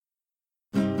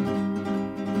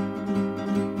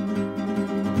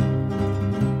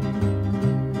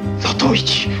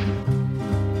Zatoichi.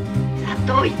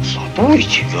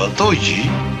 Zatoichi. Zatoichi?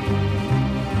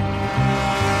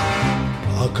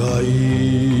 赤い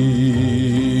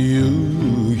夕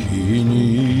日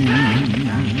に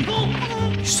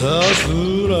ひたす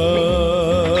ら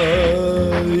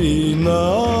いな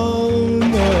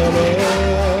がら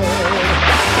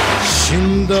死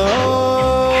んだ奴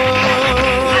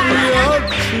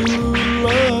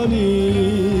ら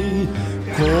に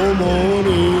こも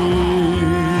り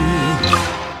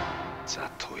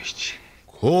Zatoichi.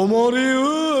 こもり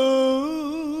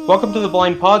Welcome to The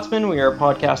Blind Podsman. We are a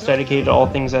podcast dedicated to all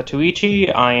things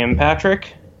Zatoichi. I am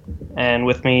Patrick, and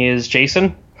with me is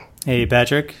Jason. Hey,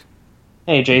 Patrick.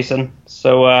 Hey, Jason.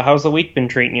 So, how's the week been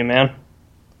treating you, man?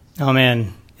 Oh,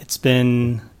 man. It's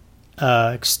been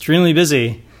extremely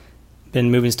busy.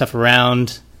 Been moving stuff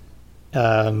around,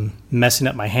 messing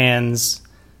up my hands,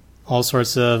 all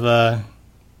sorts of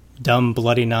dumb,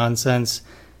 bloody nonsense.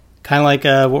 Kind of like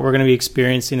what we're going to be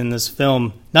experiencing in this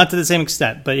film. Not to the same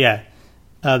extent, but yeah.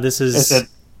 This is it,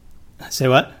 say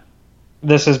what?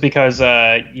 This is because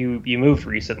you moved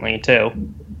recently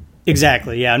too.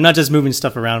 Exactly. Yeah, I'm not just moving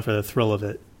stuff around for the thrill of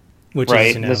it. Which right.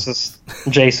 is, you know, this is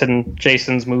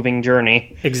Jason's moving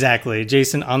journey. Exactly.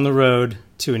 Jason on the road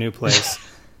to a new place.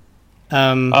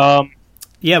 Yeah.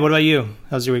 What about you?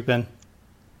 How's your week been?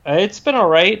 It's been all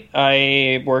right.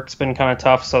 Work's been kind of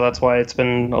tough, so that's why it's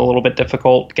been a little bit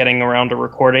difficult getting around to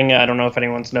recording. I don't know if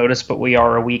anyone's noticed, but we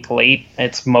are a week late.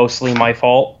 It's mostly my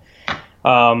fault.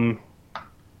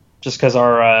 Just because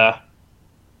our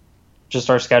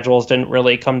schedules didn't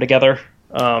really come together.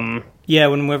 Yeah,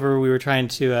 whenever we were trying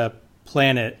to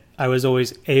plan it, I was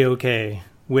always A-okay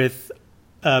with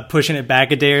pushing it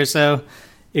back a day or so.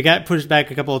 It got pushed back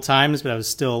a couple of times, but I was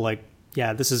still like,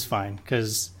 yeah, this is fine,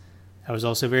 because I was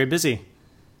also very busy.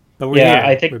 But we're here.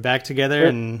 I think we're back together,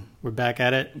 and we're back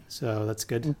at it, so that's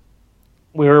good.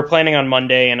 We were planning on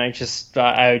Monday, and I think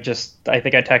I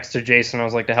texted Jason. I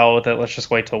was like, to hell with it. Let's just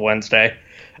wait till Wednesday.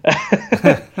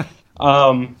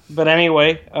 But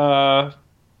anyway,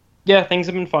 yeah, things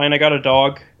have been fine. I got a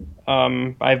dog.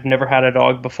 I've never had a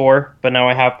dog before, but now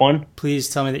I have one. Please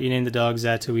tell me that you named the dog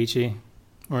Zatoichi,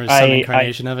 or some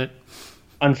incarnation of it.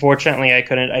 Unfortunately, I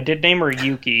couldn't. I did name her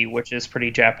Yuki, which is pretty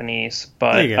Japanese,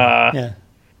 but there you go.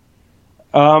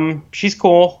 Yeah. She's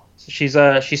cool. She's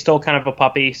still kind of a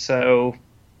puppy, so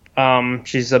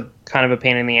she's a kind of a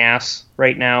pain in the ass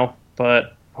right now,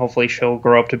 but hopefully she'll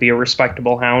grow up to be a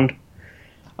respectable hound.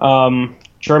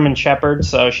 German Shepherd,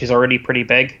 so she's already pretty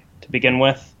big to begin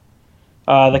with.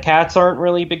 The cats aren't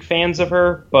really big fans of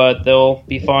her, but they'll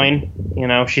be fine. You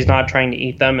know, she's not trying to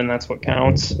eat them, and that's what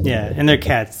counts. Yeah, and they're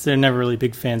cats. They're never really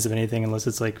big fans of anything unless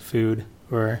it's like food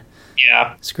or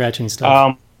scratching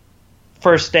stuff.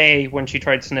 First day when she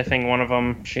tried sniffing one of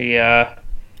them, the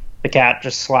cat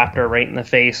just slapped her right in the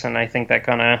face, and I think that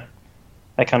kind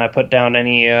of put down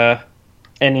any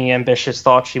ambitious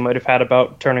thoughts she might have had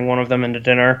about turning one of them into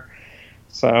dinner.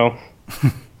 So,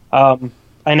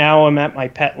 I now am at my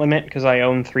pet limit because I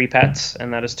own 3 pets,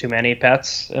 and that is too many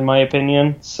pets, in my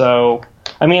opinion. So,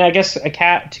 I mean, I guess 2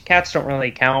 cats don't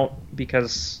really count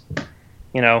because,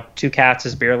 you know, 2 cats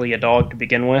is barely a dog to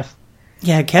begin with.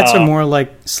 Yeah, cats are more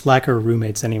like slacker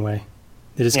roommates anyway.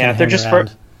 They just kind of hang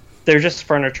around. They're just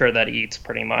furniture that eats,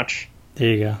 pretty much.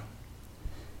 There you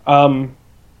go.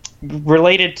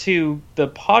 Related to the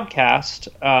podcast,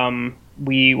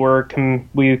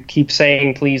 we keep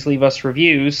saying please leave us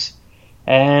reviews.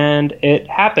 And it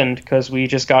happened because we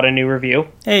just got a new review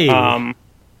on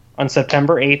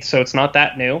September 8th, so it's not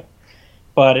that new.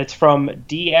 But it's from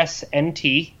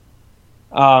DSNT.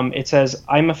 It says,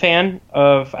 I'm a fan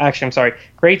of... Actually, I'm sorry.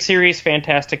 Great series,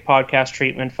 fantastic podcast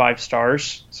treatment, 5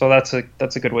 stars. So that's a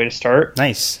good way to start.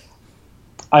 Nice.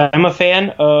 I'm a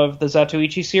fan of the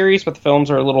Zatoichi series, but the films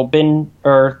are little binge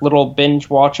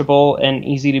watchable and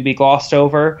easy to be glossed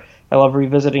over. I love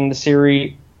revisiting the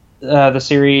series...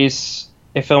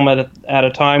 a film at a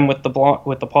time with the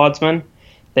Podsman.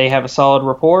 They have a solid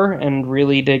rapport and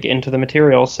really dig into the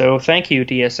material. So thank you,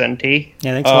 DSNT.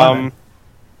 Yeah, thanks a lot. Man.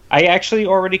 I actually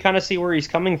already kind of see where he's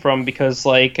coming from because,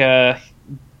 like, The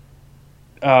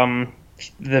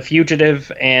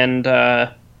Fugitive and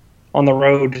On the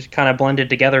Road kind of blended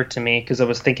together to me because I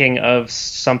was thinking of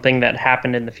something that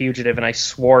happened in The Fugitive and I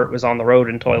swore it was On the Road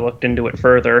until I looked into it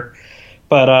further.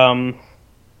 But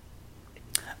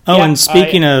and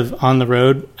speaking of On the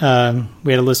Road,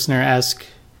 we had a listener ask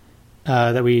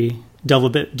that we delve a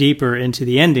bit deeper into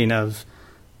the ending of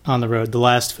On the Road, the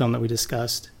last film that we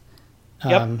discussed.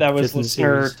 Yep, that was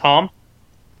listener Tom.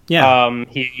 Yeah.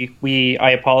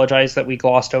 I apologize that we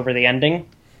glossed over the ending.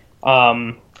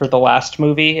 For for the last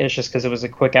movie. It's just because it was a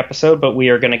quick episode, but we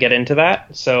are going to get into that.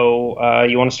 So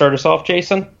you want to start us off,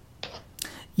 Jason?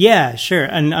 Yeah, sure.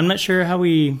 And I'm not sure how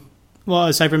well,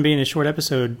 aside from being a short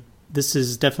episode, this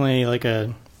is definitely like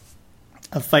a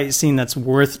fight scene that's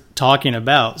worth talking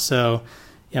about. So,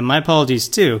 yeah, my apologies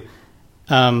too.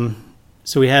 So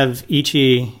we have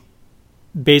Ichi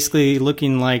basically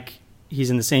looking like he's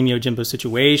in the same Yojimbo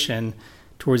situation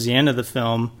towards the end of the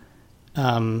film.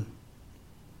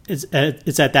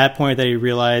 It's at that point that he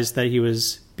realized that he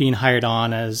was being hired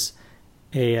on as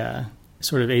a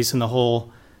sort of ace in the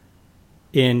hole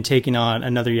in taking on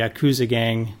another Yakuza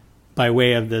gang by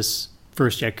way of this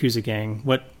first Yakuza gang.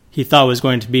 What he thought was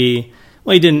going to be,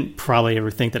 well, he didn't probably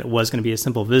ever think that it was going to be a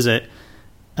simple visit.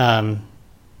 Some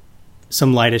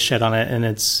light is shed on it, and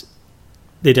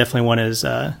they definitely want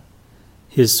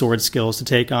his sword skills to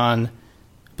take on, I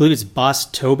believe it's Boss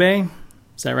Tobe.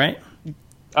 Is that right?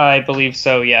 I believe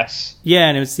so, yes. Yeah,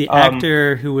 and it was the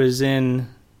actor who was in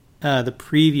the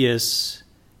previous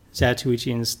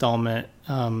Zatoichi installment.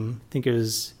 I think it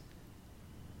was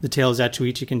The Tale of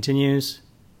Zatoichi Continues.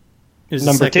 It was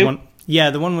Number the second 2? one. Yeah,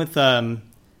 the one with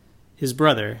his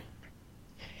brother,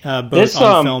 both This,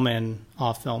 on film and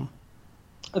off film.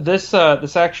 This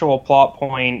actual plot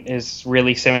point is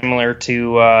really similar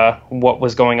to what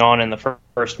was going on in the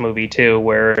first movie too,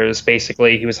 where it was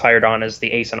basically he was hired on as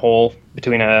the ace in hole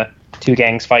between two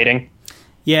gangs fighting.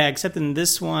 Yeah, except in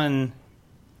this one,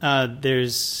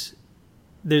 there's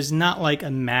not like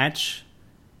a match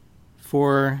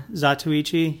for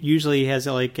Zatoichi. Usually, he has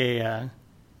like a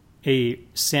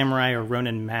samurai or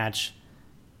ronin match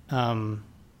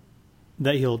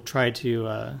that he'll try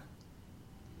to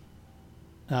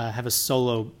have a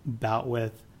solo bout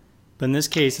with. But in this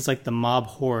case, it's like the mob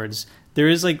hordes.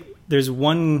 There's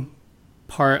one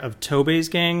part of Tobe's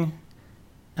gang.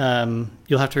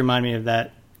 You'll have to remind me of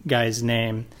that guy's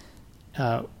name.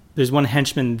 There's one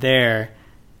henchman there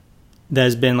that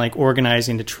has been like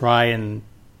organizing to try and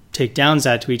take down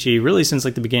Zatoichi really since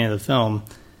like the beginning of the film.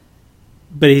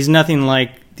 But he's nothing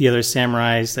like the other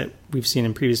samurais that we've seen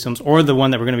in previous films, or the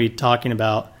one that we're going to be talking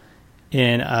about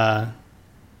in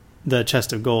the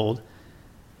Chest of Gold.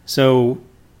 So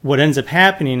what ends up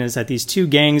happening is that these two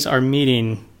gangs are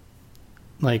meeting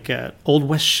like Old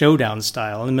West Showdown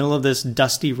style in the middle of this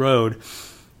dusty road,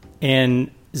 and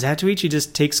Zatoichi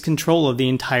just takes control of the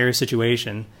entire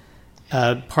situation,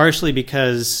 partially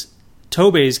because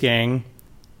Tobe's gang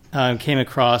came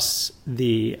across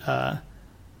the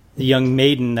young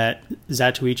maiden that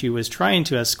Zatoichi was trying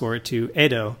to escort to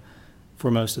Edo for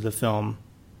most of the film.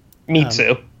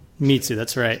 Mitsu,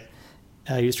 that's right.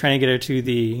 He was trying to get her to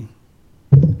the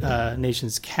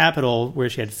nation's capital where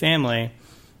she had family,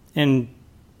 and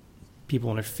people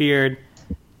interfered.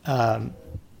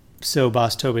 So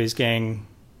Boss Tobe's gang,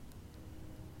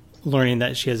 learning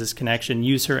that she has this connection,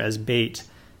 used her as bait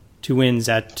to win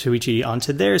Zatoichi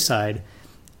onto their side.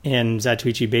 And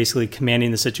Zatoichi basically commanding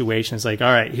the situation is like,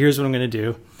 all right, here's what I'm going to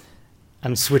do.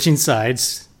 I'm switching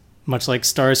sides, much like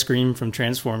Starscream from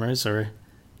Transformers, or,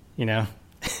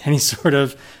 any sort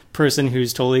of person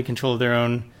who's totally in control of their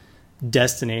own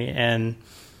destiny, and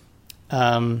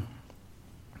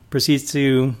proceeds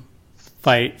to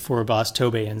fight for Boss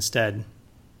Tobe instead.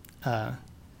 It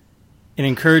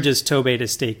encourages Tobe to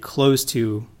stay close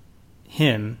to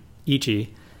him,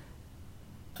 Ichi,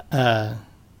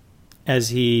 as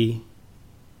he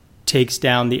takes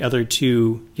down the other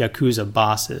two Yakuza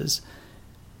bosses.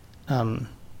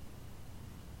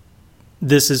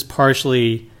 This is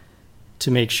partially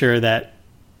to make sure that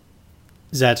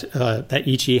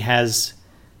Ichi has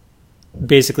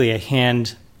basically a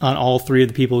hand on all three of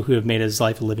the people who have made his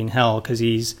life a living hell, because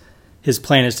his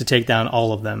plan is to take down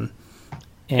all of them.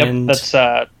 And yep, that's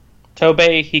Tobe,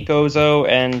 Hikozo,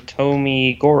 and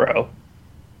Tomigoro.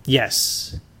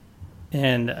 Yes.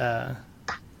 And I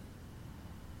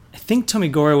think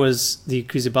Tomigoro was the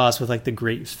Yakuza boss with like the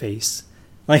great face.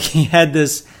 Like he had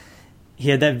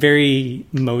that very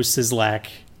Moses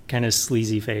Lack kind of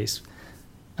sleazy face.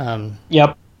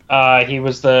 Yep. He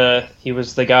was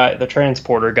the guy, the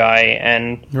transporter guy,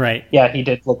 and right. Yeah, he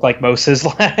did look like Moses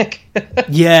Lack.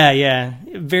 yeah.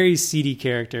 Very seedy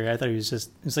character. I thought he was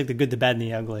like the good, the bad, and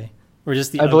the ugly. Or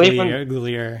just the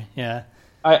uglier. Yeah.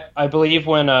 I believe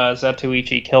when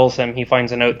Zatoichi kills him, he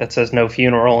finds a note that says "No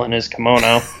funeral" in his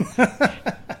kimono.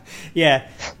 Yeah,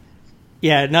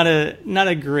 not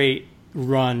a great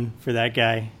run for that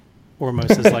guy, or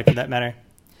Moses Lack for that matter.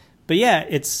 But yeah,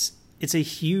 it's a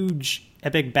huge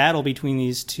epic battle between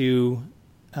these two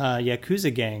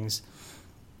Yakuza gangs,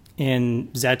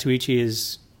 and Zatoichi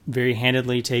is very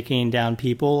handedly taking down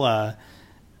people.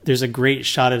 There's a great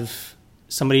shot of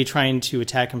somebody trying to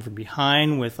attack him from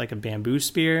behind with like a bamboo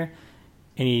spear,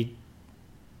 and he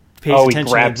pays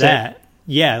attention to that.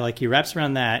 Yeah, like he wraps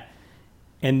around that,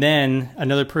 and then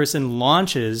another person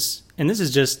launches, and this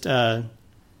is just like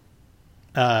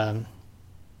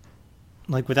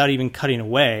without even cutting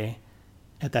away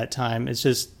at that time. It's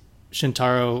just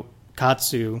Shintaro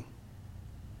Katsu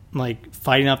like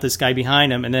fighting off this guy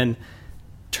behind him and then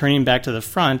turning back to the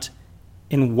front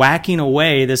and whacking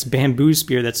away this bamboo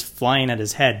spear that's flying at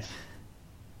his head.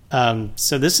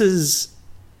 So this is,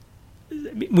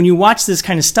 when you watch this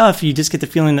kind of stuff, you just get the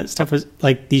feeling that stuff was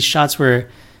like, these shots were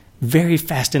very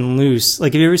fast and loose.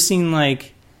 Like, have you ever seen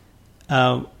like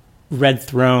Red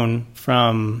Throne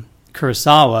from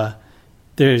Kurosawa?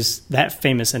 There's that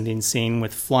famous ending scene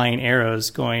with flying arrows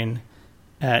going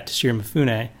at Toshiro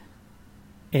Mifune,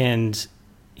 and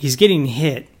he's getting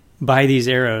hit by these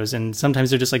arrows, and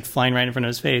sometimes they're just like flying right in front of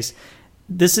his face.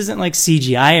 This isn't like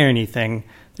CGI or anything.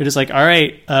 They're just like, all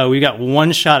right, we got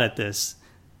one shot at this,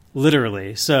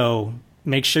 literally. So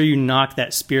make sure you knock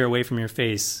that spear away from your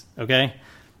face, okay?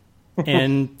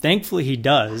 And thankfully he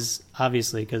does,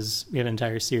 obviously, because we have an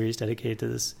entire series dedicated to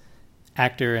this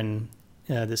actor and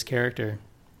this character.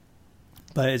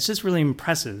 But it's just really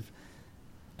impressive.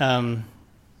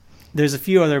 There's a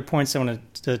few other points I want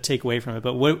to take away from it,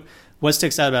 but what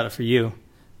sticks out about it for you,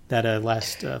 that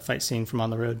last fight scene from On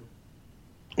the Road?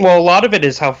 Well, a lot of it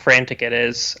is how frantic it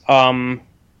is.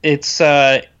 It's,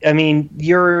 I mean,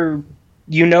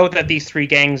 you know that these three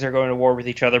gangs are going to war with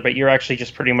each other, but you're actually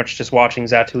just pretty much just watching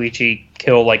Zatoichi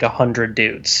kill like 100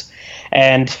 dudes.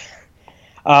 And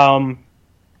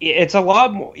it's a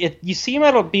lot more, you see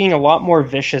him being a lot more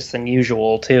vicious than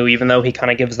usual, too, even though he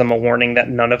kind of gives them a warning that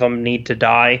none of them need to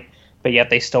die, but yet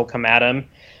they still come at him.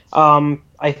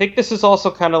 I think this is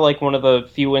also kind of like one of the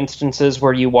few instances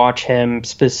where you watch him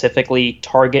specifically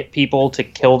target people to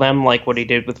kill them, like what he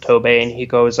did with Tobei and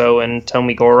Hikozo and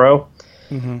Tomigoro.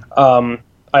 Mm-hmm.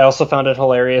 I also found it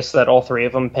hilarious that all three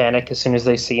of them panic as soon as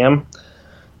they see him.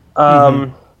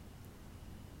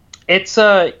 It's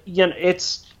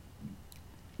it's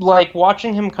like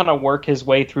watching him kind of work his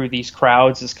way through these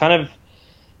crowds is kind of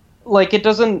like,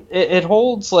 it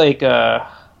holds like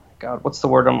God, what's the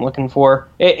word I'm looking for?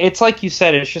 It's like you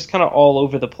said, it's just kind of all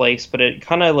over the place, but it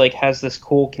kind of like has this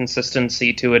cool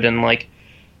consistency to it, and like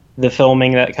the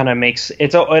filming that kind of makes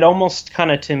it almost kind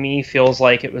of, to me, feels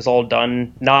like it was all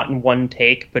done not in one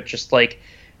take, but just like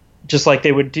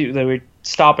they would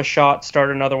stop a shot,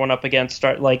 start another one up again,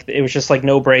 like it was just like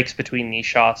no breaks between these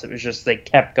shots. It was just they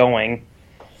kept going.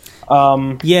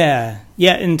 And to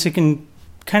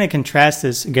kind of contrast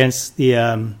this against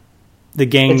the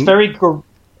gang.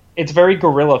 It's very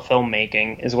guerrilla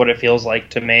filmmaking, is what it feels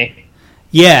like to me.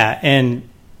 Yeah, and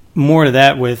more to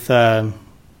that with the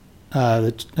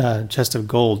Chest of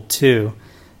Gold too.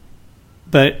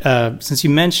 But since you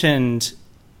mentioned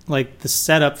like the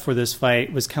setup for this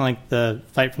fight was kind of like the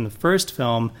fight from the first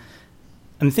film,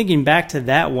 I'm thinking back to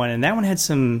that one, and that one had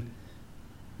some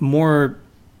more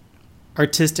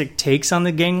artistic takes on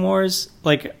the gang wars.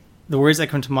 Like, the words that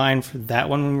come to mind for that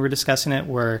one when we were discussing it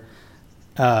were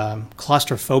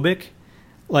claustrophobic.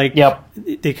 Like, yep.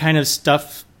 They kind of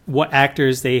stuff what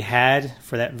actors they had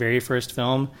for that very first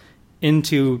film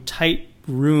into tight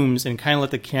rooms and kind of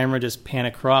let the camera just pan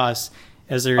across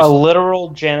as there's a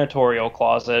literal janitorial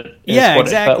closet. Exactly. It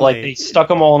felt like they stuck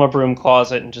them all in a broom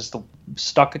closet and just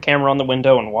stuck a camera on the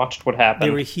window and watched what happened.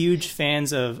 They were huge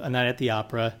fans of A Night at the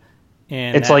Opera,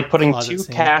 and it's like putting two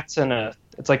cats in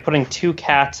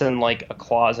like a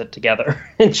closet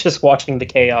together and just watching the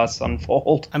chaos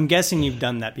unfold. I'm guessing you've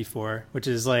done that before, which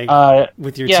is like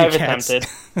with your two cats. I've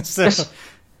attempted.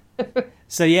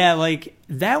 So yeah, like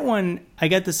that one, I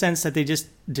get the sense that they just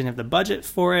didn't have the budget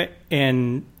for it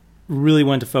and really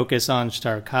wanted to focus on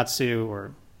Shitaro Katsu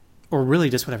or really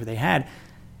just whatever they had,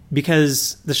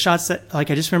 because the shots that,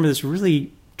 like, I just remember this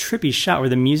really trippy shot where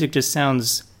the music just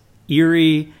sounds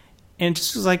eerie and it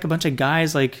just was like a bunch of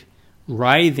guys like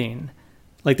writhing,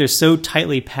 like they're so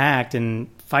tightly packed and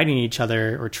fighting each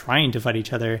other or trying to fight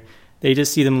each other. They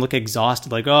just see them look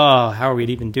exhausted, like, oh, how are we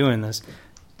even doing this?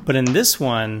 But in this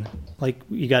one, like,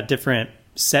 you got different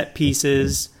set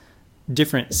pieces,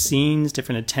 different scenes,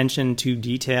 different attention to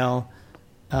detail,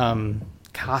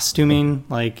 costuming,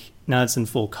 like now it's in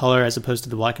full color as opposed to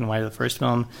the black and white of the first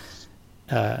film.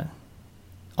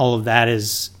 All of that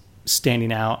is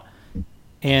standing out.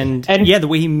 And yeah, the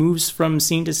way he moves from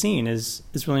scene to scene is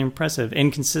really impressive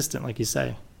and consistent, like you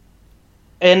say.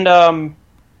 And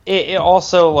it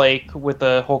also, like, with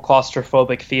the whole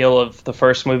claustrophobic feel of the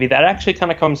first movie, that actually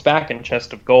kind of comes back in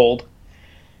Chest of Gold.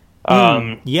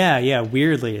 Yeah,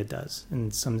 weirdly it does in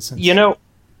some sense. You know,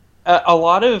 a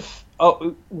lot of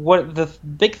what the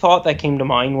big thought that came to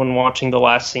mind when watching the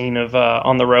last scene of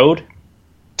On the Road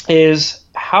is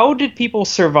how did people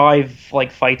survive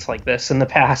like fights like this in the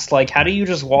past? Like, how do you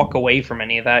just walk away from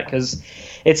any of that? Because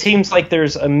it seems like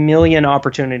there's a million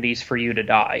opportunities for you to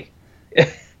die.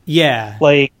 Yeah.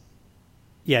 Like,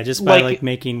 yeah, just by like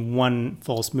making one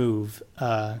false move.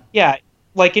 Yeah,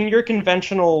 like in your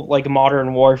conventional like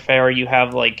modern warfare, you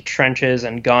have like trenches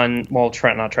and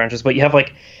not trenches, but you have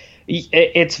like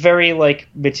it's very like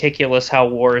meticulous how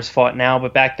war is fought now,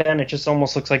 but back then it just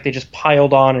almost looks like they just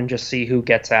piled on and just see who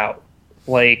gets out.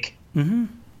 Like,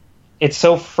 it's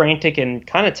so frantic and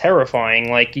kind of terrifying.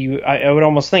 Like I would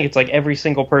almost think it's like every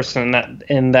single person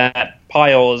in that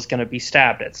pile is going to be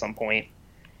stabbed at some point.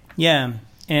 Yeah,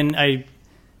 and I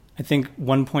think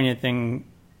one poignant thing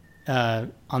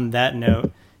on that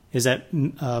note is that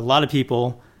a lot of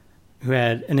people who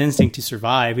had an instinct to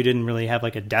survive, who didn't really have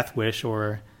like a death wish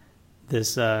or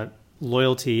this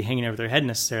loyalty hanging over their head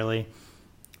necessarily,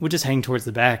 would just hang towards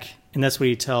the back. And that's what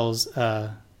he tells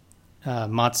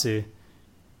Matsu,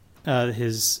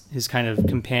 his kind of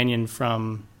companion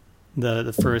from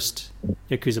the first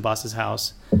Yakuza boss's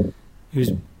house,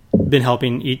 who's been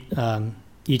helping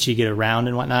Ichi get around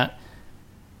and whatnot.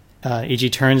 Ichi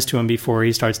turns to him before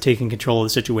he starts taking control of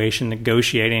the situation,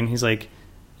 negotiating. He's like,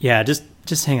 yeah, just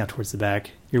hang out towards the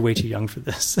back. You're way too young for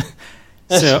this.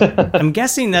 So I'm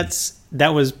guessing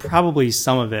that was probably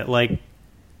some of it. Like,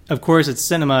 of course, it's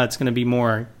cinema. It's going to be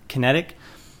more kinetic.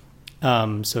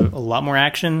 So a lot more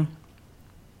action.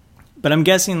 But I'm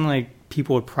guessing like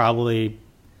people would probably,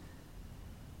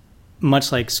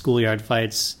 much like schoolyard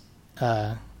fights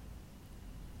that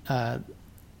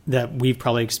we've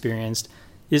probably experienced,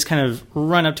 just kind of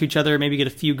run up to each other, maybe get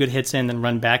a few good hits in, then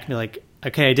run back and be like,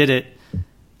 okay, I did it.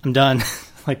 I'm done.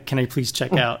 Like, can I please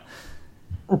check out?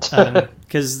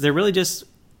 Because they're really just,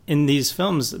 in these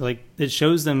films, like, it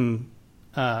shows them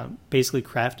basically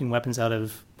crafting weapons out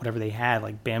of whatever they had,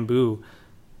 like bamboo,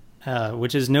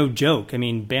 which is no joke. I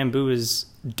mean, bamboo is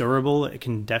durable. It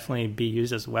can definitely be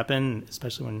used as a weapon,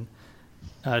 especially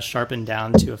when sharpened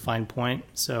down to a fine point.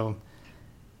 So,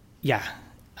 yeah,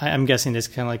 I'm guessing this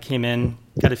kind of like came in,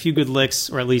 got a few good licks,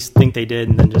 or at least think they did,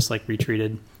 and then just like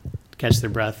retreated to catch their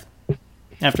breath.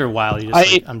 After a while, you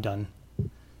just like, I'm done.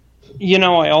 You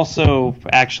know, I also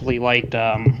actually liked,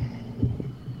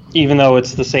 even though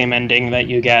it's the same ending that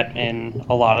you get in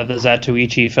a lot of the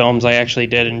Zatoichi films, I actually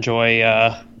did enjoy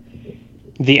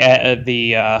with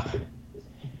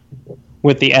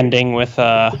the ending with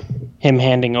him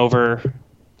handing over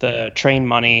the train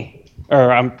money.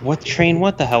 Or what train?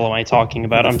 What the hell am I talking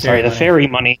about? I'm sorry, the ferry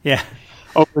money. Yeah.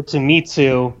 Over to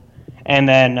Mitsu, and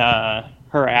then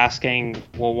her asking,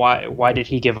 "Well, why did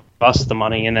he give us the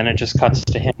money?" And then it just cuts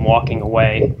to him walking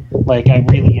away. Like, I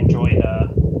really enjoyed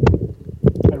that.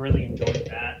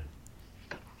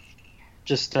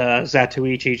 Just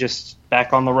Zatoichi just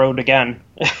back on the road again.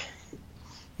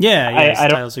 Yeah. I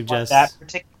don't suggests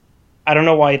I don't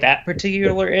know why that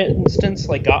particular instance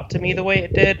like got to me the way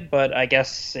it did, but I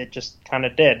guess it just kind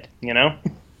of did, you know?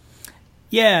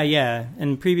 Yeah.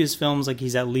 In previous films, like,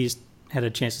 he's at least had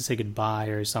a chance to say goodbye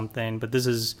or something, but this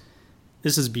is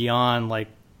beyond like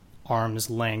arm's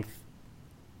length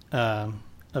of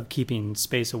keeping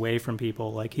space away from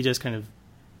people. Like, he just kind of,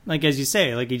 like, as you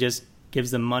say, like, he just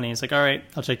gives them money. It's like, all right,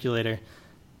 I'll check you later,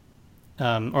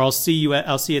 or I'll see you at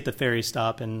the ferry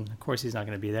stop, and of course he's not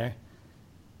going to be there.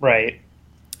 Right.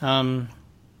 But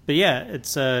yeah,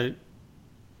 it's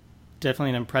definitely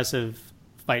an impressive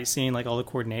fight scene, like all the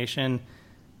coordination.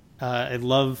 I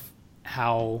love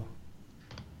how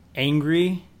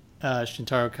angry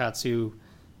Shintaro Katsu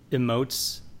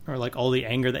emotes, or like all the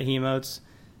anger that he emotes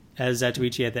as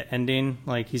Zatoichi at the ending.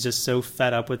 Like, he's just so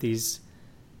fed up with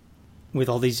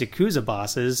all these Yakuza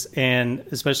bosses, and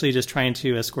especially just trying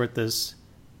to escort this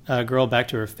girl back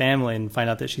to her family and find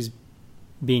out that she's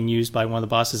being used by one of the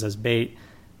bosses as bait.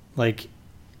 Like,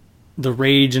 the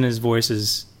rage in his voice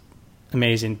is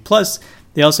amazing. Plus,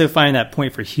 they also find that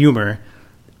point for humor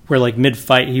where, like,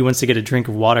 mid-fight, he wants to get a drink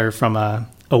of water from a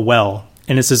well.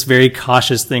 And it's this very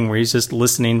cautious thing where he's just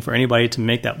listening for anybody to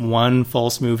make that one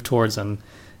false move towards him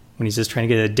when he's just trying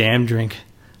to get a damn drink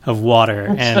of water.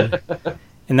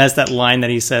 And that's that line that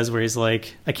he says where he's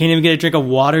like, I can't even get a drink of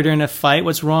water during a fight?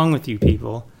 What's wrong with you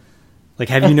people? Like,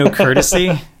 have you no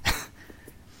courtesy?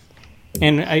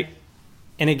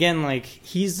 And again, like,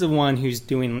 he's the one who's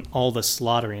doing all the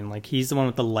slaughtering. Like, he's the one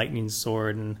with the lightning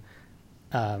sword and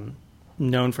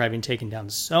known for having taken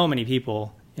down so many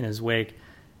people in his wake.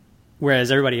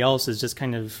 Whereas everybody else is just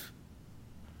kind of,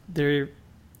 they're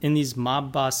in these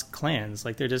mob boss clans.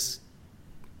 Like, they're just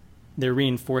they're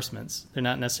reinforcements. They're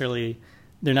not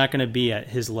going to be at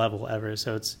his level ever.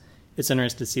 So it's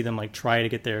interesting to see them like try to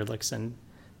get their licks in,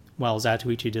 while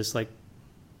Zatoichi just like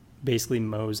basically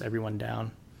mows everyone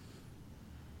down.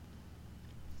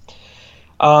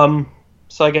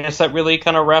 So I guess that really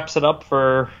kind of wraps it up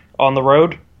for On the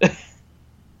Road.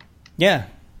 Yeah,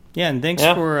 and thanks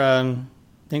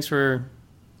for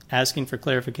asking for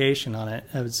clarification on it.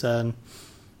 It was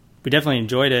we definitely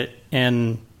enjoyed it,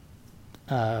 and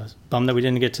bummed that we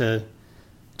didn't get a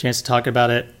chance to talk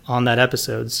about it on that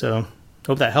episode. So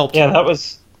hope that helped. Yeah, that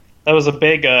was a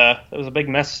big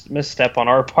misstep on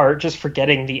our part, just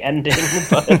forgetting the ending.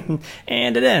 But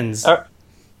and it ends.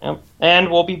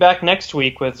 And we'll be back next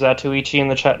week with Zatoichi in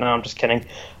the chat. No, I'm just kidding.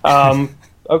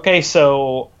 Okay,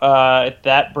 so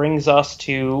that brings us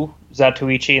to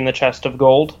Zatoichi in the Chest of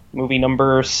Gold, movie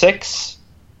number 6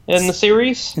 in the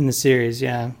series. In the series,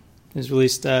 yeah. It was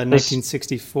released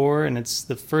 1964, and it's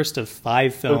the first of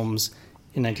 5 films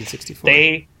in 1964.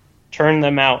 They turned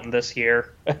them out in this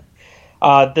year.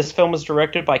 This film was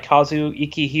directed by Kazu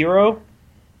Ikihiro,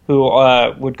 who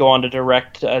would go on to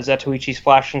direct Zatoichi's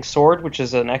Flashing Sword, which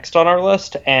is the next on our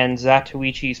list, and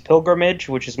Zatoichi's Pilgrimage,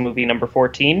 which is movie number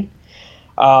 14.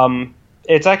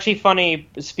 It's actually funny,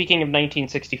 speaking of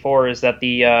 1964, is that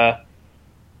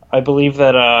I believe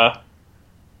that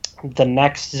the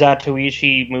next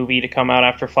Zatoichi movie to come out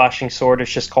after Flashing Sword is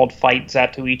just called Fight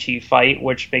Zatoichi Fight,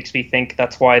 which makes me think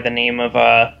that's why the name of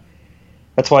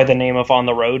On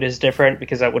the Road is different,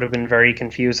 because that would have been very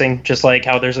confusing. Just like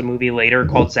how there's a movie later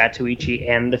called Zatoichi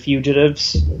and the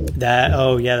Fugitives.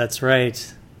 That's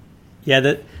right. Yeah,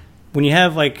 that when you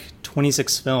have like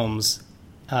 26 films,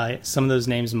 some of those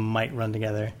names might run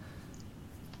together.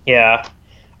 Yeah.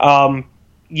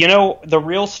 The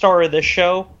real star of this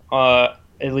show,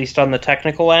 at least on the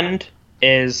technical end,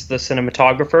 is the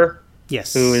cinematographer.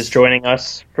 Yes. Who is joining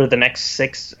us for the next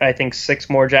 6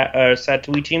 more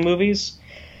Zatoichi movies.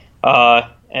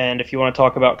 And if you want to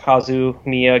talk about Kazuo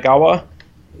Miyagawa.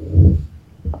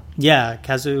 Yeah,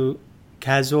 Kazuo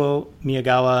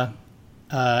Miyagawa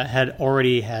had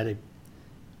already had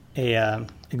a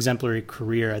exemplary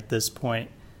career at this point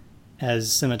as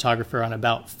cinematographer on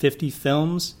about 50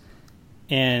 films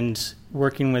and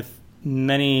working with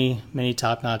many, many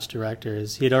top-notch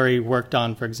directors. He had already worked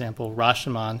on, for example,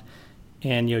 Rashomon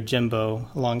and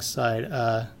Yojimbo alongside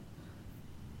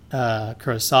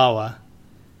Kurosawa.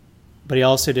 But he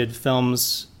also did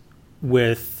films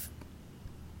with,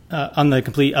 on the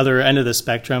complete other end of the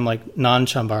spectrum, like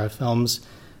non-Chambara films,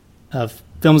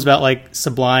 films about like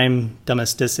sublime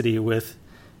domesticity with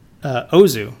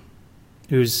Ozu,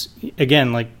 who's,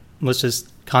 again, like, let's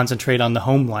just concentrate on the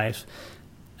home life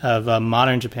of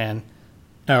modern Japan,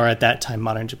 or at that time,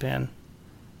 modern Japan.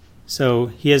 So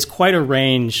he has quite a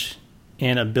range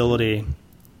and ability.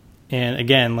 And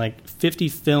again, like 50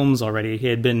 films already, he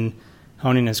had been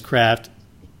honing his craft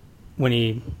by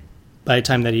the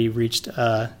time that he reached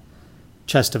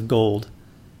Chest of Gold.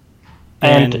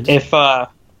 And if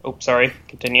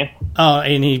continue.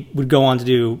 And he would go on to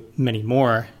do many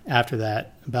more after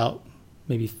that, about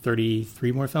maybe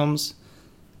 33 more films,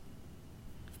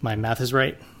 if my math is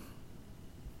right.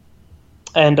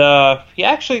 And he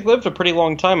actually lived a pretty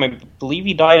long time. I believe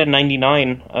he died in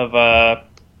 99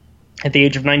 at the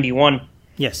age of 91.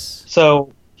 Yes.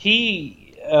 So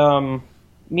he,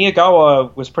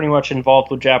 Miyagawa was pretty much involved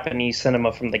with Japanese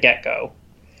cinema from the get-go.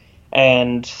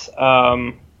 And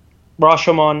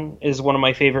Rashomon is one of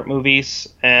my favorite movies,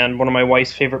 and one of my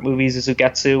wife's favorite movies is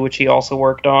Ugetsu, which he also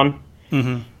worked on.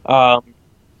 Mm-hmm.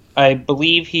 I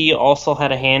believe he also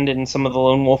had a hand in some of the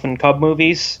Lone Wolf and Cub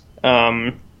movies.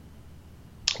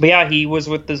 But yeah, he was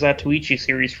with the Zatoichi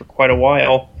series for quite a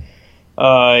while.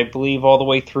 I believe all the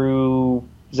way through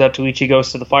Zatoichi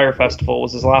Goes to the Fire Festival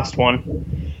was his last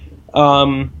one.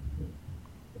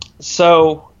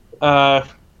 So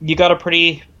you got a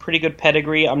pretty good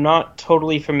pedigree. I'm not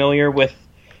totally familiar with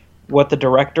what the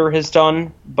director has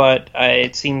done, but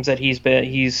it seems that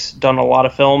he's done a lot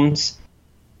of films.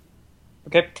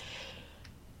 Okay.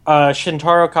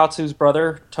 Shintaro Katsu's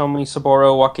brother, Tomi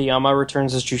Saburo Wakayama,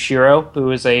 returns as Jushiro,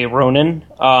 who is a Ronin.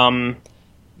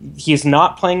 He's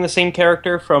not playing the same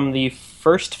character from the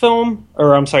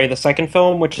the second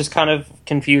film, which is kind of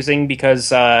confusing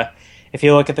because if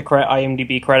you look at the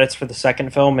IMDb credits for the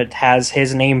second film, it has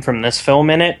his name from this film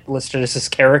in it, listed as his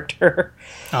character.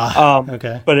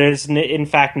 Okay. But it is, in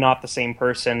fact, not the same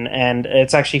person. And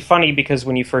it's actually funny because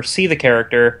when you first see the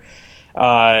character,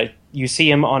 you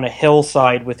see him on a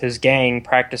hillside with his gang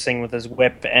practicing with his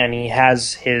whip, and he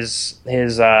has his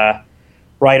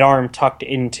right arm tucked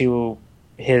into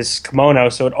his kimono,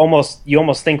 so you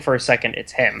almost think for a second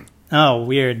it's him. Oh,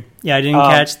 weird. Yeah, I didn't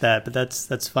catch that, but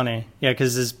that's funny. Yeah,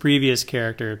 because his previous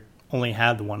character only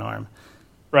had the one arm.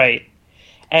 Right.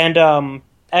 And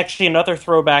actually, another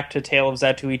throwback to Tale of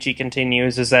Zatoichi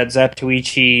continues is that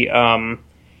Zatoichi,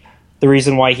 the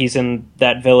reason why he's in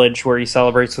that village where he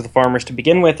celebrates with the farmers to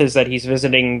begin with is that he's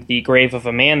visiting the grave of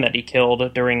a man that he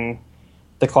killed during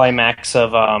the climax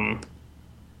of Tale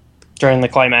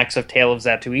of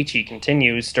Zatoichi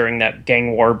continues during that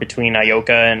gang war between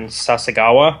Ioka and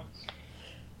Sasagawa.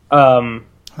 The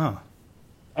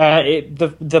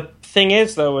thing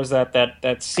is, though, is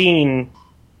that scene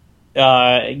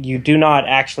you do not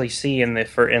actually see in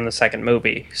the second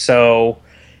movie. So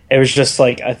it was just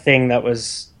like a thing that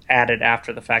was added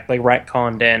after the fact, like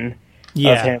retconned in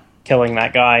of him killing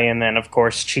that guy, and then of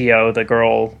course Chio, the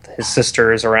girl, his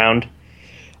sister, is around.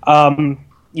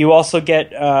 You also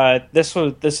get this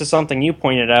is something you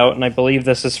pointed out, and I believe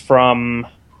this is from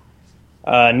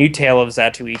New Tale of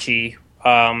Zatoichi.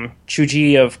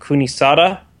 Chuji of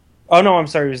Kunisada. Oh no, I'm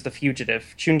sorry, it was The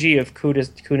Fugitive. Chunji of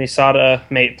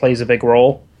Kunisada plays a big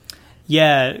role.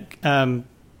 Yeah,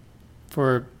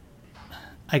 for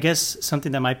I guess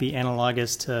something that might be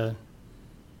analogous to,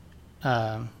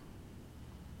 I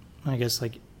guess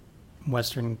like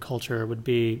Western culture would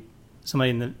be somebody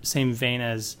in the same vein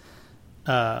as,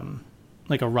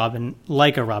 like a Robin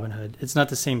Hood. It's not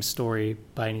the same story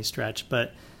by any stretch,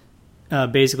 but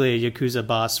basically a Yakuza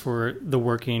boss for the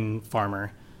working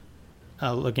farmer,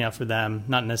 looking out for them,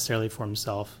 not necessarily for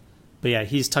himself. But yeah,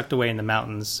 he's tucked away in the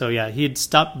mountains. So yeah, he had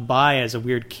stopped by as a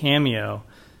weird cameo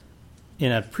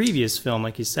in a previous film,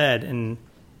 like you said, and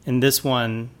in this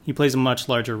one, he plays a much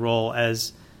larger role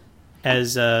as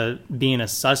being a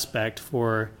suspect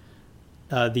for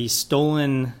the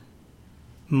stolen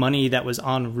money that was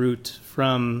en route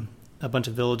from a bunch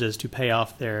of villages to pay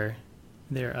off their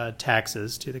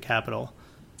taxes to the capital.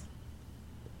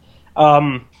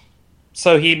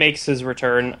 So he makes his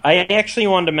return. I actually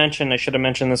wanted to mention, I should have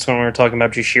mentioned this when we were talking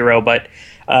about Jushiro, but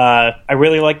I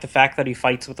really like the fact that he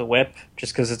fights with a whip,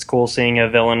 just because it's cool seeing a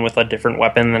villain with a different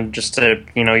weapon than just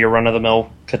your run-of-the-mill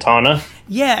katana.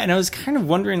 Yeah, and I was kind of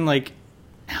wondering, like,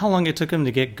 how long it took him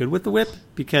to get good with the whip,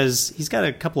 because he's got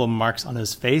a couple of marks on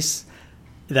his face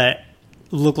that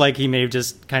look like he may have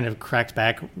just kind of cracked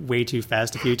back way too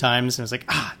fast a few times, and I was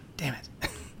like, damn it.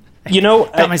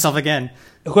 Got myself again.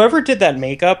 Whoever did that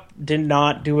makeup did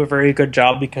not do a very good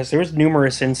job, because there was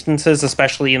numerous instances,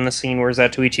 especially in the scene where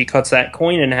Zatoichi cuts that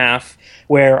coin in half,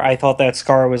 where I thought that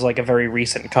scar was like a very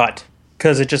recent cut,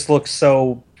 because it just looks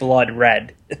so blood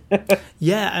red.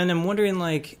 Yeah, and I'm wondering,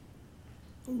 like,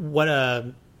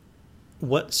 what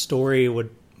story would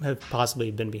have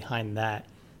possibly been behind that.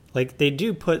 Like, they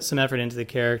do put some effort into the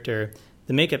character.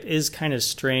 The makeup is kind of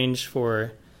strange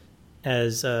for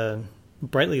as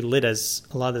brightly lit as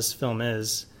a lot of this film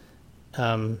is.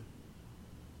 But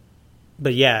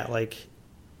yeah, like,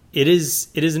 it is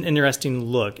an interesting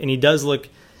look, and he does look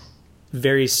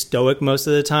very stoic most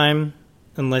of the time,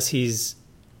 unless he's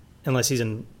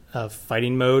in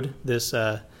fighting mode, this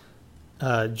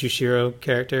Jushiro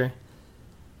character,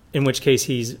 in which case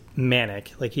he's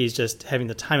manic, like he's just having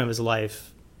the time of his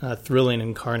life, thrilling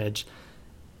and carnage.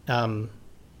 But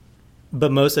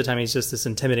most of the time he's just this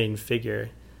intimidating figure.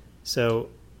 So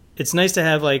it's nice to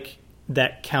have like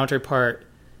that counterpart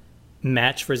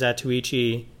match for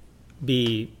Zatoichi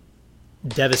be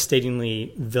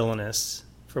devastatingly villainous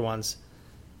for once.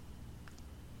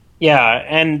 Yeah,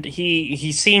 and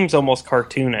he seems almost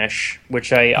cartoonish,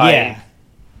 which I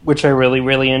really,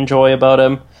 really enjoy about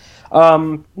him.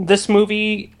 This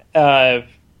movie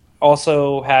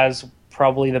also has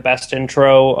probably the best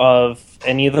intro of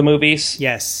any of the movies.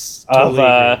 Yes, totally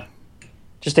agree.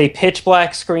 Just a pitch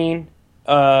black screen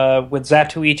with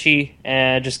Zatoichi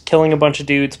and just killing a bunch of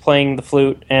dudes playing the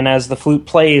flute, and as the flute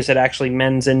plays, it actually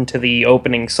mends into the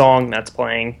opening song that's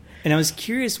playing. And I was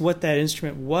curious what that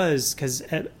instrument was, because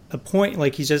at a point,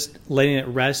 like, he's just letting it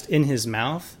rest in his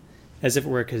mouth as if it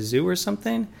were a kazoo or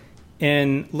something.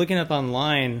 And looking up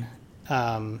online,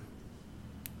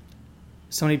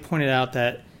 somebody pointed out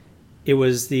that it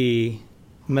was the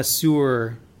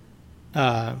masseur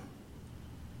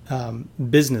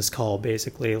business call,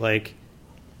 basically. Like,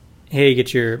 hey,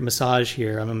 get your massage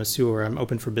here. I'm a masseur. I'm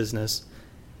open for business.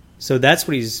 So that's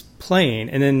what he's playing.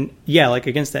 And then, yeah, like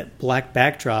against that black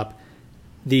backdrop,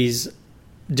 these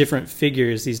different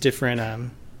figures, these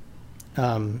different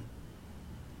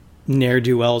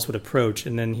ne'er-do-wells would approach,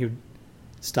 and then he would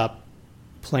stop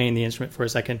playing the instrument for a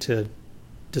second to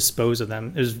dispose of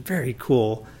them. It was very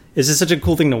cool. It's just such a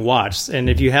cool thing to watch.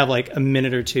 And if you have like a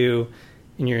minute or two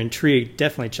and you're intrigued,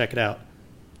 definitely check it out.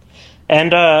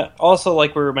 And also,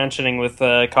 like we were mentioning with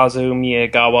Kazuo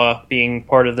Miyagawa being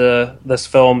part of this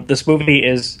film, this movie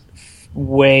is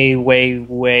way, way,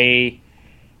 way,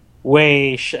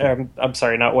 way. I'm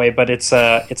sorry, not way, but it's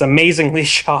amazingly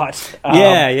shot.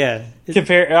 Yeah.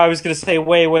 I was going to say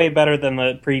way, way better than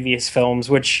the previous films,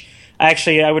 which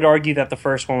actually I would argue that the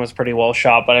first one was pretty well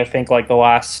shot, but I think like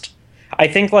I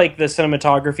think like the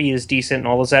cinematography is decent in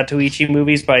all the Zatoichi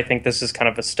movies, but I think this is kind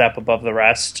of a step above the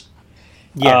rest.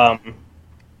 Yeah.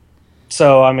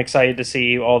 So I'm excited to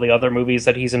see all the other movies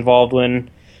that he's involved in.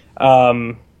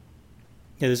 Yeah,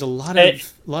 there's a lot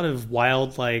of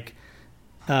wild, like,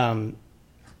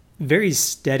 very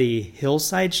steady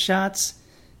hillside shots.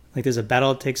 Like there's a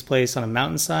battle that takes place on a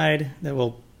mountainside that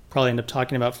we'll probably end up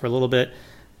talking about for a little bit.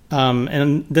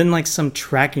 And then like some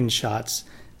tracking shots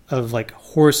of like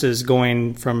horses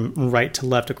going from right to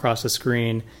left across the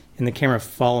screen and the camera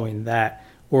following that,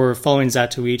 or following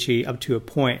Zatoichi up to a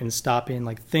point and stopping.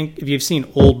 Like think, if you've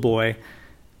seen Old Boy,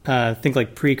 think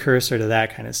like precursor to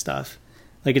that kind of stuff.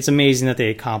 Like it's amazing that they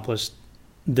accomplished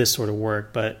this sort of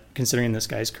work, but considering this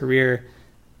guy's career,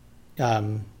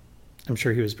 I'm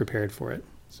sure he was prepared for it.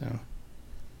 So,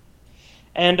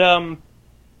 and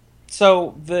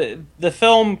so the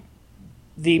film,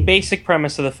 the basic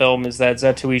premise of the film is that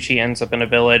Zatoichi ends up in a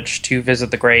village to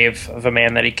visit the grave of a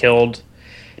man that he killed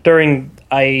during.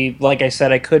 Like I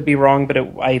said, I could be wrong, but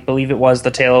I believe it was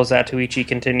the tale of Zatoichi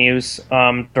continues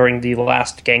during the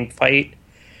last gang fight.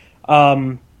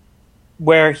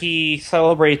 Where he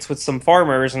celebrates with some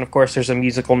farmers, and of course there's a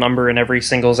musical number in every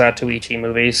single Zatoichi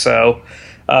movie, so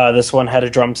this one had a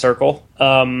drum circle,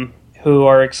 who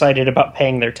are excited about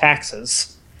paying their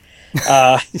taxes.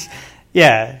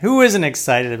 Yeah, who isn't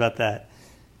excited about that?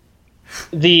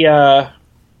 The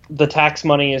tax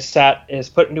money is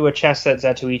put into a chest that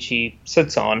Zatoichi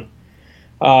sits on.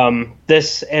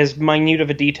 This, as minute of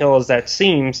a detail as that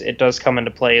seems, it does come into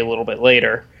play a little bit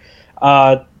later.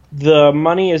 The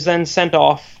money is then sent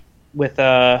off with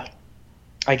a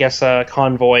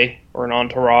convoy or an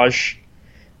entourage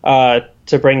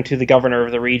to bring to the governor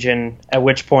of the region, at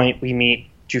which point we meet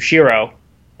Jushiro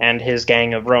and his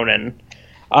gang of Ronin.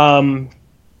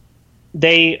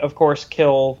 They, of course,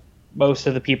 kill most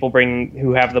of the people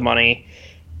who have the money,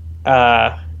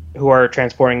 who are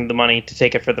transporting the money to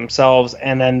take it for themselves.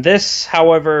 And then this,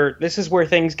 however, this is where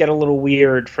things get a little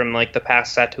weird from like the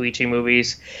past Zatoichi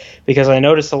movies, because I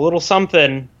noticed a little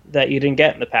something that you didn't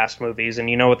get in the past movies, and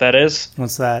you know what that is?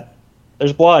 What's that?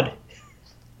 There's blood.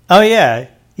 Oh yeah.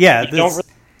 This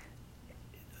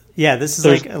is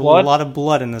like a lot of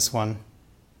blood in this one.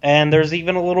 And there's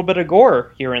even a little bit of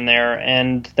gore here and there,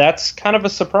 and that's kind of a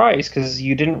surprise because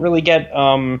you didn't really get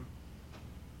that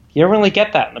in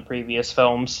the previous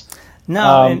films.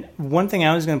 No, and one thing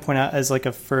I was going to point out as like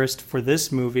a first for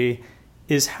this movie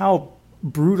is how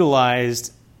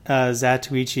brutalized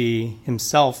Zatoichi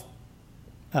himself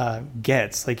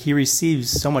gets. Like he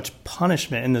receives so much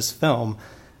punishment in this film,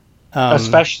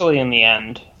 especially in the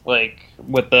end. Like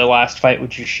with the last fight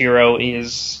with Jushiro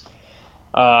is.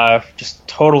 Just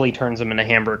totally turns him into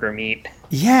hamburger meat.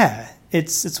 Yeah,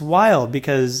 it's wild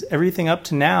because everything up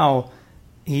to now,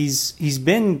 he's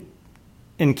been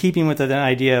in keeping with the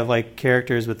idea of like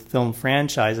characters with film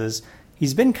franchises.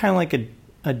 He's been kind of like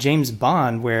a James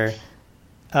Bond where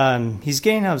he's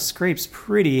getting out of scrapes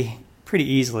pretty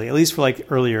easily, at least for like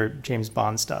earlier James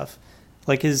Bond stuff.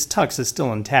 Like his tux is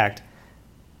still intact,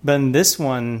 but in this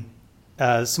one,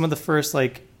 some of the first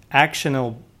like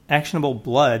actionable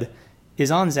blood is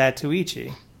on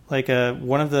Zatoichi. Like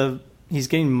he's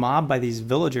getting mobbed by these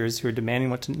villagers who are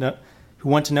demanding who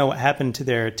want to know what happened to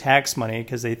their tax money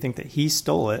because they think that he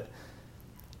stole it,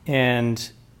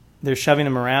 and they're shoving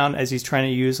him around as he's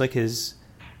trying to use like his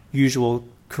usual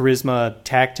charisma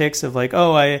tactics of like,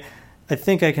 oh, I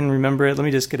think I can remember it. Let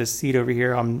me just get a seat over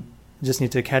here. Just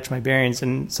need to catch my bearings,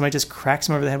 and somebody just cracks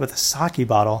him over the head with a sake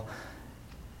bottle,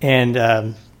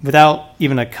 and without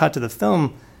even a cut to the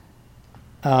film.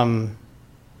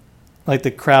 Like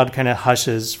the crowd kind of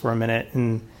hushes for a minute,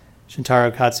 and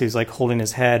Shintaro Katsu's like holding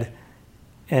his head,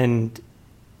 and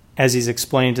as he's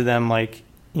explaining to them, like,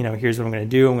 you know, here's what I'm going to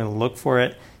do. I'm going to look for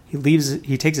it.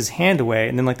 He takes his hand away,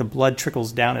 and then like the blood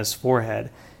trickles down his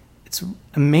forehead. It's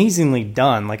amazingly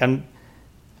done. Like I'm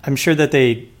sure that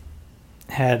they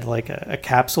had like a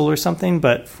capsule or something,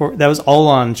 but that was all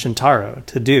on Shintaro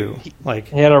to do. Like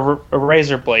he had a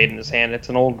razor blade in his hand. It's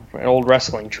an old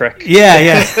wrestling trick.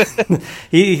 Yeah.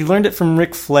 he learned it from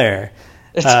Ric Flair,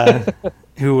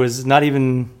 who was not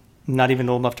even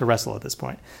old enough to wrestle at this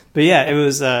point. But yeah, it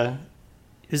was a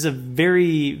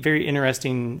very, very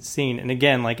interesting scene. And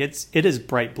again, like it is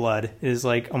bright blood. It is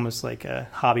like almost like a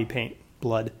hobby paint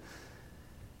blood.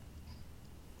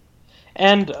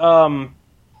 And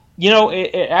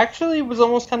it actually was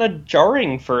almost kind of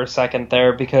jarring for a second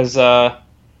there because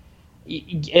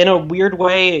in a weird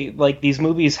way, like these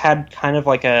movies had kind of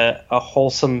like a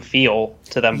wholesome feel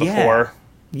to them before.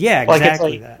 Yeah, Like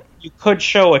exactly it's like that. you could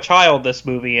show a child this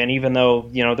movie, and even though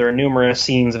there are numerous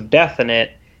scenes of death in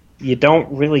it, you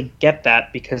don't really get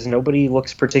that because nobody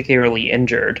looks particularly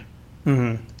injured.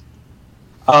 Mm-hmm.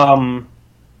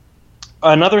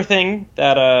 Another thing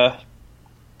that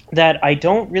I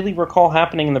don't really recall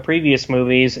happening in the previous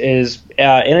movies is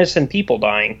innocent people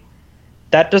dying.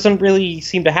 That doesn't really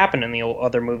seem to happen in the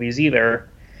other movies either.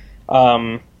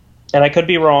 And I could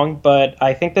be wrong, but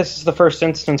I think this is the first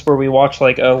instance where we watch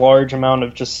like a large amount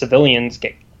of just civilians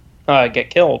get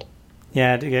killed.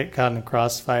 Yeah, to get caught in the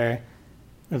crossfire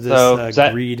of So, this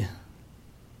greed.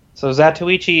 So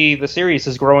Zatoichi, the series,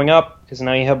 is growing up because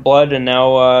now you have blood and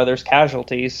now there's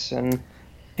casualties. And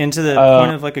to the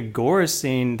point of like a gore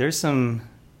scene, there's this,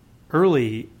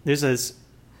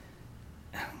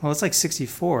 well, it's like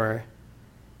 64,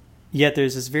 yet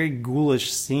there's this very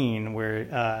ghoulish scene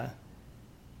where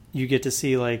you get to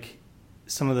see like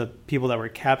some of the people that were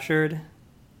captured,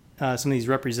 some of these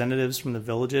representatives from the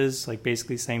villages, like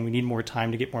basically saying we need more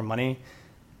time to get more money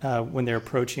when they're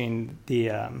approaching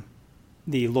the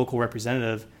local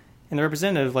representative, and the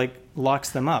representative like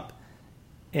locks them up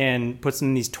and puts them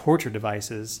in these torture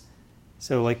devices.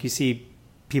 So like you see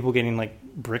people getting like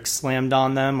bricks slammed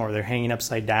on them, or they're hanging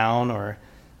upside down, or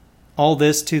all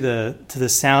this to the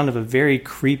sound of a very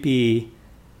creepy,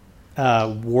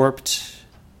 warped,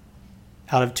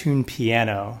 out of tune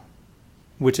piano,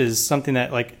 which is something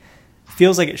that like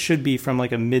feels like it should be from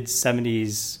like a mid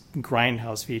 70s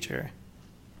grindhouse feature.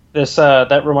 This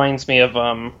that reminds me of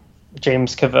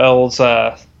James Cavill's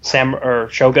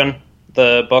Shogun,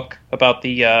 the book about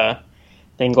the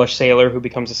English sailor who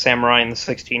becomes a samurai in the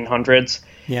 1600s.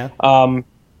 Yeah.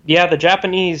 The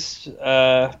Japanese,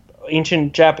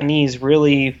 ancient Japanese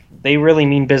really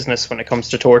mean business when it comes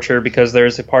to torture, because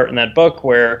there's a part in that book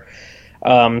where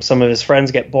some of his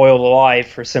friends get boiled alive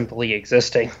for simply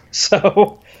existing.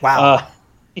 So wow.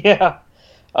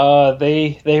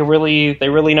 They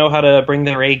really know how to bring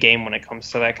their A game when it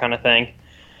comes to that kind of thing.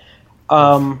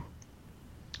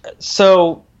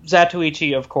 So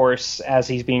Zatoichi, of course, as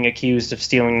he's being accused of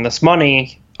stealing this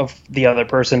money, of the other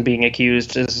person being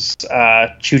accused is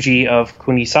Chuji of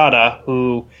Kunisada,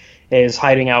 who is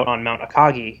hiding out on Mount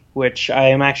Akagi, which I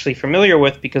am actually familiar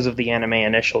with because of the anime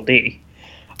Initial D.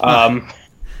 So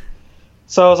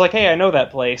I was like, hey, I know that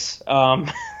place.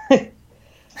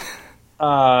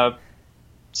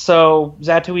 So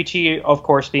Zatoichi, of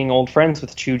course, being old friends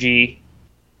with Chuji,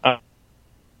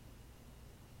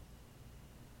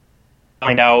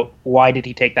 find out why did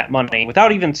he take that money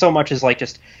without even so much as like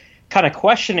just kind of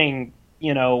questioning,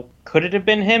 could it have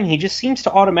been him? He just seems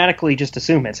to automatically just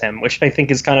assume it's him, which I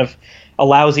think is kind of a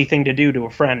lousy thing to do to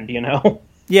a friend,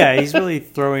 Yeah, he's really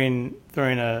throwing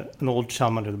an old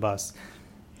chum under the bus.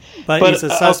 But he's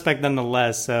a suspect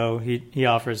nonetheless, so he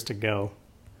offers to go.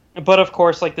 But of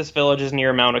course, like, this village is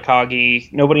near Mount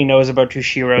Akagi. Nobody knows about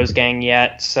Tushiro's gang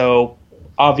yet, so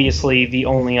obviously the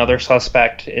only other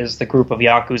suspect is the group of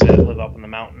Yakuza that live up in the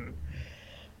mountain.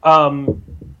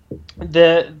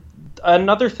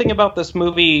 Another thing about this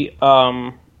movie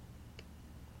that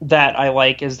I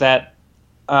like is that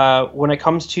when it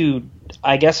comes to,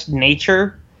 I guess,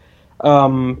 nature,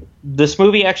 this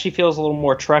movie actually feels a little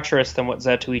more treacherous than what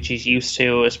Zatoichi's used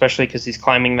to, especially because he's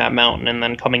climbing that mountain and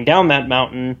then coming down that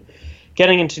mountain,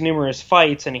 getting into numerous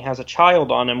fights, and he has a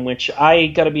child on him, which I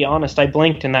gotta be honest, I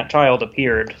blinked and that child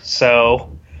appeared.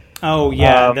 So, oh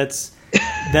yeah, that's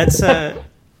a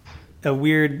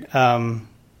weird,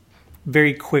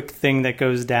 very quick thing that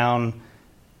goes down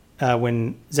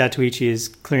when Zatoichi is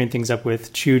clearing things up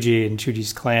with Chuji and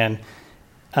Chuji's clan.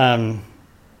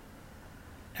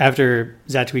 After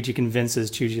Zatoichi convinces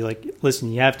Chuji, like,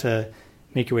 listen, you have to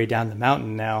make your way down the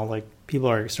mountain now. Like, people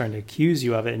are starting to accuse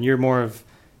you of it, and you're more of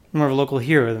a local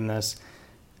hero than this.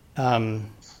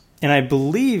 And I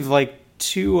believe, like,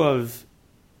 two of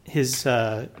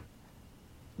the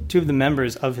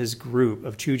members of his group,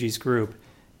 of Chuji's group,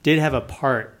 did have a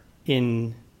part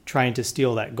in trying to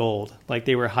steal that gold. Like,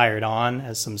 they were hired on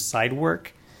as some side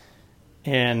work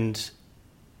and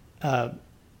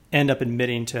end up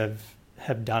admitting to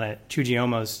have done it. Chuji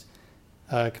almost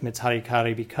commits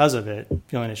harikari because of it,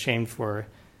 feeling ashamed for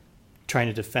trying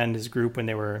to defend his group when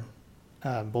they were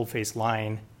bold-faced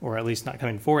lying, or at least not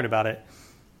coming forward about it.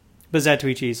 But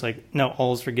Zatoichi's like, no,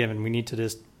 all is forgiven. We need to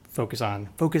just focus on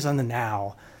the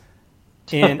now.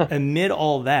 And amid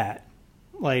all that,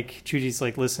 like, Chuji's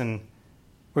like, listen,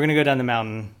 we're going to go down the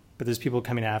mountain, but there's people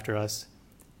coming after us.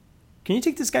 can you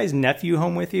take this guy's nephew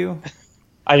home with you?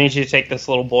 I need you to take this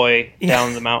little boy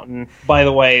down the mountain. By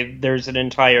the way, there's an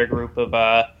entire group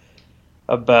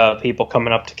of people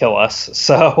coming up to kill us.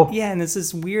 So Yeah, and it's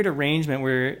this weird arrangement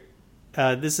where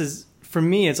this is, for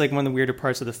me, it's like one of the weirder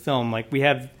parts of the film. Like, we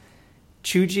have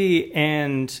Chuji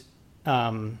and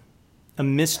a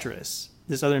mistress,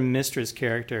 this other mistress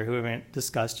character who we haven't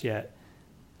discussed yet.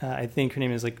 I think her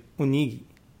name is like Onigi,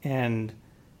 and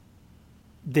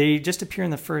they just appear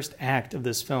in the first act of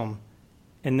this film,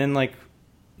 and then like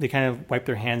they kind of wipe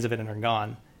their hands of it and are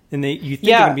gone. And you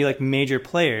think they would be like major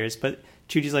players, but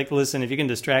Chuji's like, listen, if you can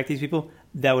distract these people,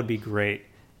 that would be great.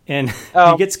 And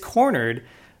he gets cornered,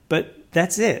 but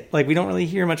that's it. Like, we don't really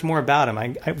hear much more about him.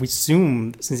 I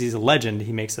assume since he's a legend,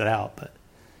 he makes it out. But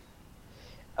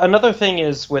another thing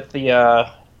is with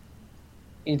the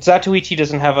Zatoichi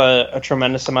doesn't have a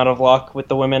tremendous amount of luck with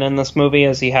the women in this movie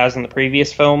as he has in the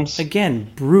previous films.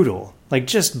 Again, brutal. Like,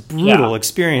 just brutal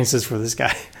experiences for this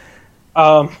guy.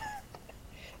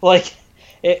 Like,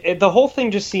 the whole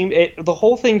thing just the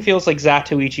whole thing feels like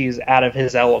Zatoichi is out of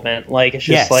his element. Like, it's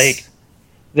just like,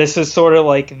 this is sort of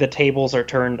like the tables are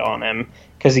turned on him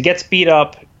because he gets beat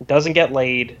up, doesn't get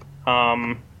laid.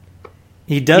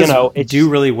 He does do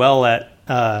really well at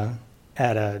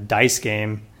a dice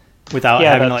game without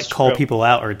having to like call people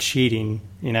out or cheating,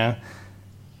 you know.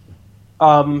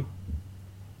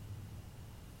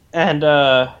 And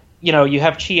you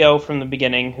have Chio from the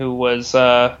beginning, who was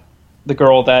the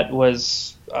girl that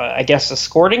was, I guess,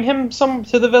 escorting him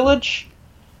to the village.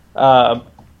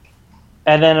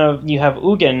 And then you have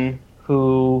Ugin,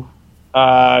 who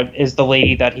is the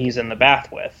lady that he's in the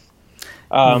bath with.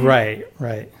 Right.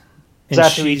 And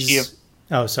Zatoichi.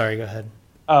 Oh, sorry. Go ahead.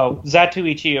 Oh,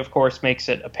 Zatoichi, of course, makes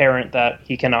it apparent that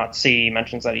he cannot see. He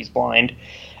mentions that he's blind,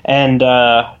 and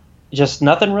just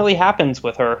nothing really happens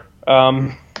with her.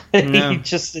 No. It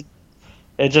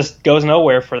just goes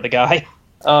nowhere for the guy.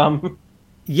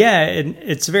 Yeah, and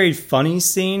it's a very funny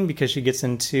scene because she gets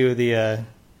into the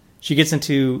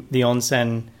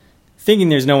onsen thinking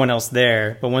there's no one else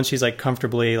there, but once she's like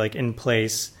comfortably like in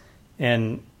place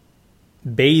and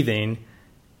bathing,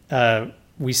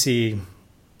 we see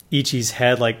Ichi's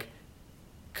head like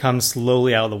come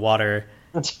slowly out of the water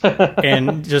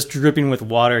and just dripping with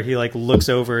water. He like looks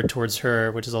over towards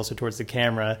her, which is also towards the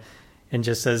camera, and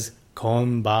just says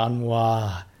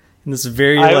 "Konbanwa" in this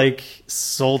very like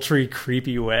sultry,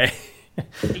 creepy way.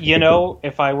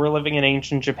 If I were living in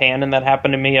ancient Japan and that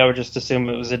happened to me, I would just assume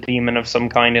it was a demon of some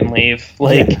kind and leave.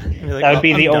 That would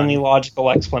be the only logical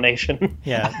explanation.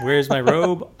 Yeah, where's my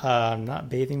robe? I'm not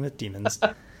bathing with demons.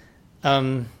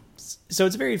 So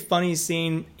it's a very funny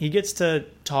scene. He gets to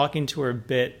talking to her a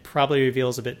bit, probably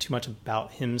reveals a bit too much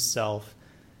about himself,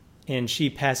 and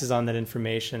she passes on that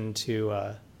information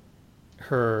to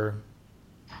her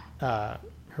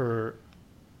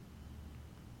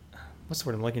what's the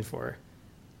word I'm looking for?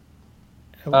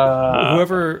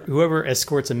 Whoever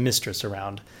escorts a mistress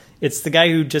around. It's the guy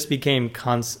who just became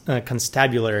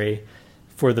constabulary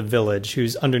for the village,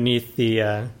 who's underneath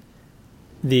the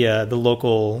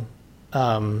local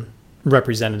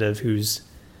representative, who's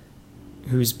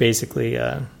basically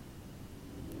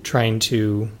trying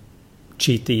to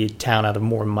cheat the town out of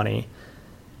more money.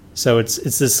 So it's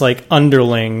this like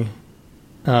underling.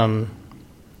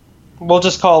 We'll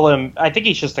just call him. I think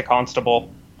he's just a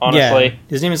constable. Honestly, yeah,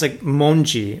 his name is like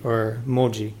Monji or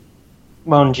Moji.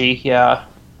 Monji, yeah.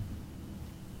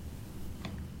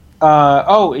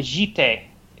 Jite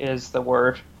is the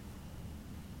word.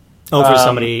 Oh, for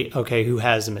somebody who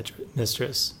has a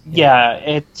mistress. Yeah,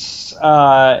 it's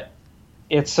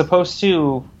supposed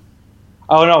to.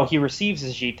 Oh no, he receives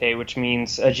his jite, which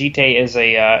means a jite is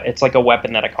it's like a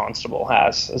weapon that a constable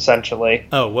has, essentially.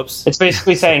 Oh, whoops! It's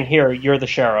basically saying, "Here, you're the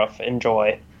sheriff.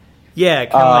 Enjoy." Yeah,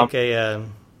 kind of like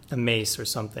a mace or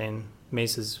something.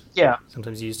 Mace is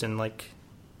sometimes used in like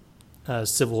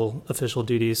civil official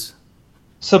duties.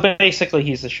 So basically,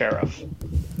 he's the sheriff.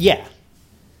 Yeah.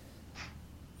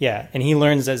 Yeah, and he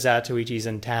learns that Zatoichi's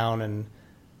in town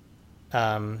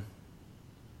and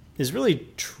is really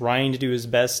trying to do his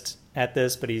best at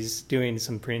this, but he's doing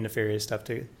some pretty nefarious stuff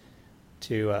to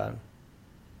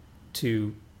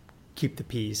keep the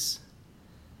peace.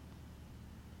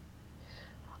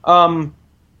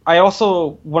 I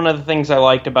also, one of the things I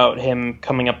liked about him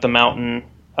coming up the mountain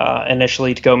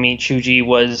initially to go meet Chuji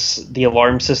was the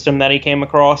alarm system that he came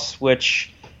across,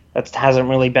 which that hasn't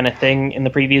really been a thing in the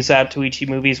previous Zatoichi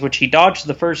movies, which he dodged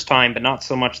the first time, but not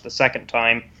so much the second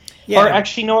time. Yeah. Or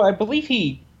actually, no, I believe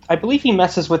he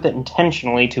messes with it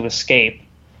intentionally to escape.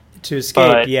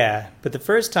 Yeah. But the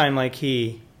first time, like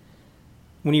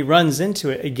when he runs into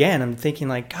it again, I'm thinking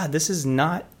like, God, this is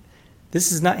not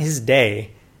this is not his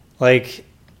day. Like,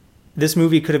 this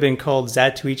movie could have been called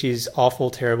Zatoichi's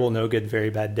Awful, Terrible, No Good, Very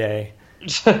Bad Day.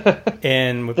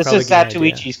 And this is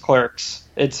Zatoichi's Clerks.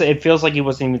 It feels like he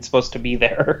wasn't even supposed to be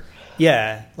there.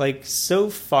 Yeah, like, so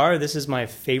far, this is my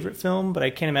favorite film, but I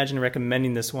can't imagine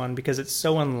recommending this one because it's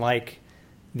so unlike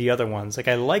the other ones. Like,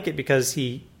 I like it because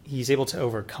he's able to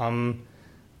overcome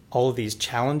all of these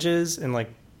challenges and, like,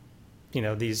 you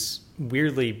know, these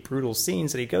weirdly brutal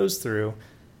scenes that he goes through.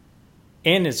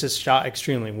 And it's just shot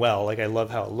extremely well. Like, I love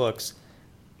how it looks.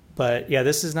 But, yeah,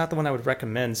 this is not the one I would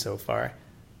recommend so far.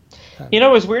 You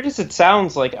know, as weird as it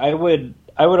sounds, like, I would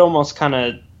almost kind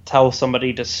of tell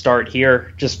somebody to start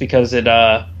here just because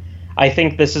I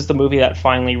think this is the movie that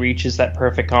finally reaches that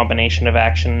perfect combination of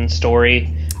action and story.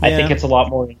 Yeah. I think it's a lot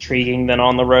more intriguing than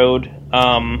On the Road.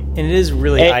 And it is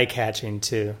really eye-catching,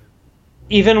 too.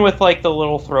 Even with, like, the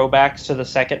little throwbacks to the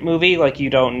second movie, like, you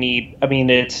don't need... I mean,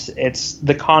 it's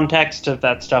the context of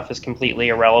that stuff is completely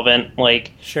irrelevant.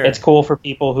 Like, sure. It's cool for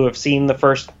people who have seen the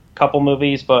first couple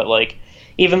movies, but, like,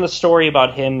 even the story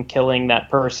about him killing that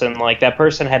person, like, that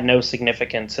person had no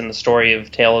significance in the story of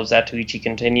Tale of Zatoichi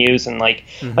Continues, and, like,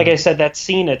 like I said, that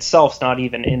scene itself's not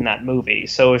even in that movie,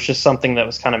 so it's just something that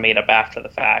was kind of made up after the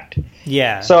fact.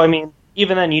 Yeah. So, I mean,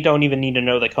 even then, you don't even need to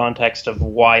know the context of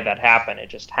why that happened. It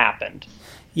just happened.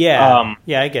 Yeah.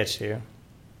 Yeah, I get you.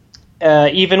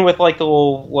 Even with, like, a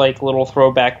little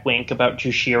throwback wink about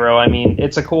Jushiro, I mean,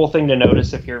 it's a cool thing to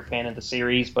notice if you're a fan of the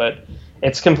series, but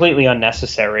it's completely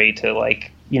unnecessary to,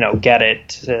 like, you know, get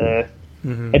it.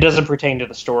 It doesn't pertain to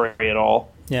the story at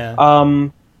all. Yeah.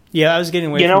 Yeah, I was getting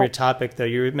away from your topic, though.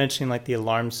 You were mentioning, like, the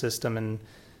alarm system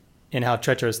and how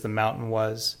treacherous the mountain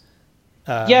was.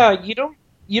 Yeah, you don't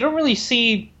really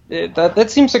see...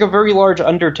 That seems like a very large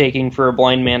undertaking for a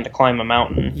blind man to climb a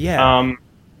mountain. Yeah.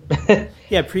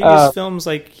 Yeah, previous films,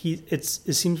 like, it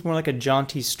seems more like a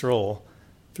jaunty stroll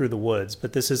through the woods,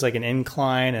 but this is like an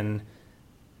incline, and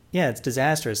yeah, it's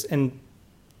disastrous. And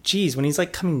geez, when he's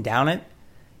like coming down it,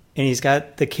 and he's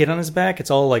got the kid on his back, it's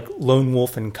all like Lone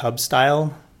Wolf and Cub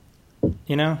style,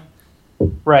 you know?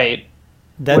 Right.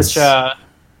 That's... Which,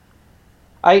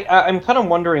 I'm kind of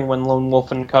wondering when Lone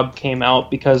Wolf and Cub came out,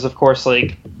 because of course,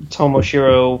 like,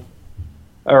 Tomasaburo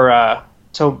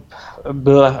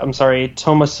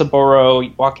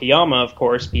Wakayama, of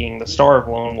course, being the star of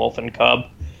Lone Wolf and Cub,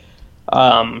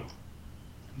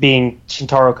 being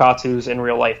Shintaro Katsu's in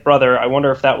real life brother. I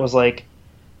wonder if that was like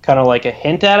kind of like a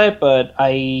hint at it, but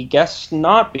I guess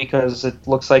not, because it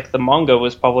looks like the manga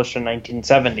was published in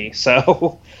 1970.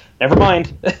 So never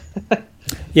mind.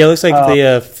 Yeah, it looks like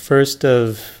the first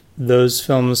of those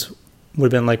films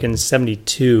would have been like in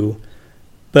 72,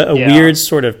 but a weird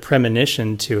sort of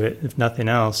premonition to it, if nothing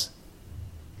else.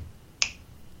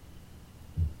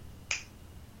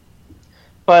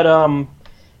 But,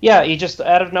 yeah, he just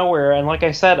out of nowhere, and like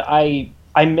I said, I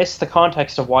missed the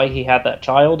context of why he had that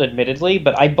child, admittedly,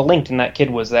 but I blinked and that kid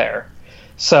was there.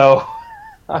 So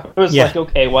I was like,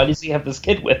 okay, why does he have this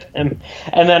kid with him?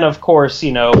 And then, of course,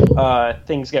 you know,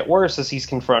 things get worse as he's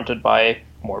confronted by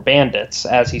more bandits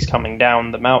as he's coming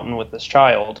down the mountain with this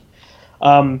child.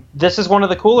 This is one of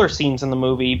the cooler scenes in the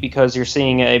movie because you're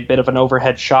seeing a bit of an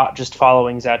overhead shot just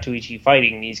following Zatoichi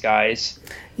fighting these guys.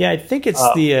 Yeah, I think it's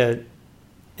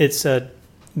it's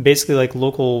basically like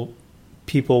local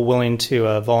people willing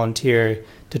to volunteer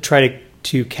to try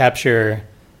to capture.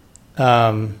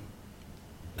 I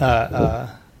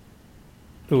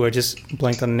just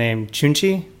blanked on the name.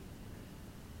 Chunchi?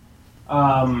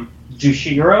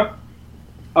 Jushiro?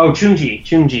 Oh,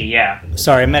 Chunji, yeah.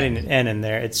 Sorry, I'm adding an N in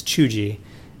there. It's Chuji.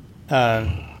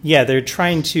 Yeah, they're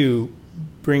trying to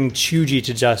bring Chuji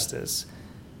to justice.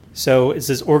 So it's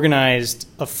this organized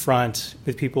affront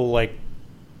with people like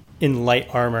in light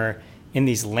armor in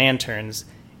these lanterns.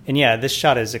 And yeah, this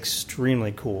shot is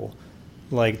extremely cool.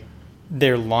 Like,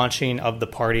 they're launching of the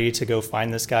party to go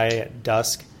find this guy at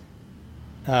dusk.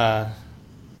 So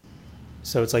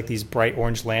it's like these bright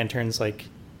orange lanterns like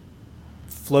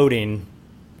floating,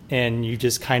 and you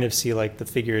just kind of see like the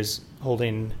figures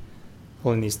holding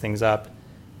these things up.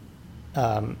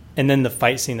 And then the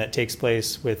fight scene that takes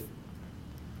place with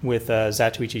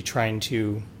Zatoichi trying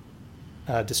to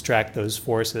distract those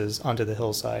forces onto the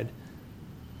hillside.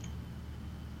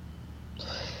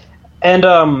 And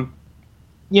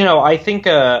you know, I think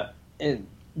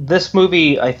this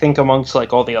movie, I think amongst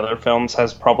like all the other films,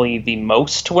 has probably the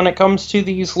most when it comes to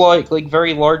these like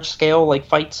very large scale like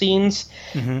fight scenes,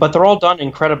 but they're all done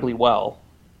incredibly well,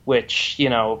 which, you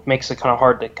know, makes it kind of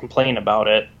hard to complain about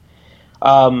it.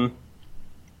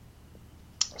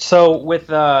 So with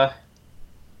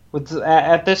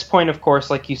At this point, of course,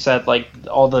 like you said, like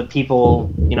all the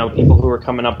people, people who are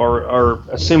coming up are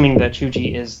assuming that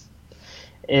Chuji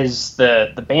is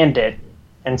the bandit,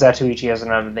 and Zatoichi hasn't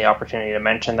had the opportunity to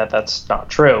mention that that's not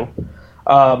true.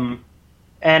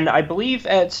 And I believe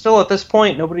still at this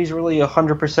point, nobody's really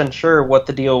 100% sure what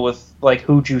the deal with like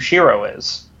who Jushiro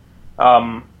is.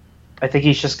 I think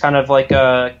he's just kind of like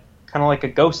a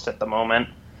ghost at the moment.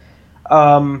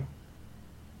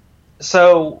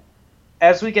 So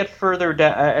as we get further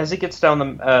down, as he gets down the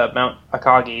Mount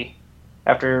Akagi,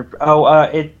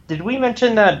 did we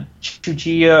mention that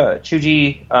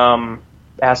Chuji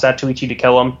asked Zatoichi to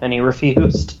kill him and he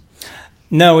refused?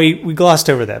 No, we glossed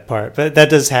over that part, but that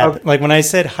does happen. Okay. Like when I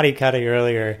said Harikata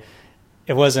earlier,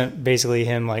 it wasn't basically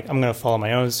him like, I'm going to follow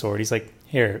my own sword. He's like,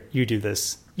 here, you do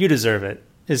this. You deserve it,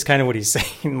 is kind of what he's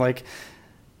saying. Like,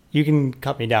 you can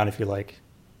cut me down if you like.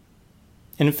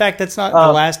 And in fact, that's not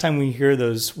the last time we hear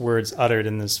those words uttered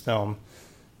in this film.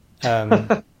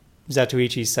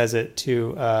 Zatoichi says it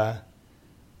to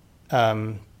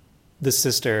the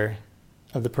sister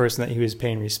of the person that he was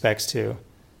paying respects to.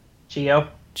 Chio,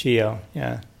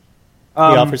 yeah. He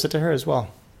offers it to her as well.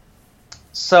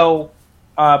 So,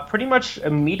 pretty much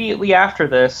immediately after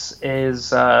this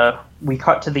is we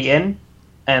cut to the inn,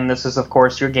 and this is, of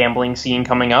course, your gambling scene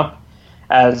coming up,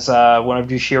 as one of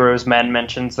Jushiro's men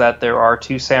mentions that there are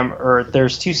two of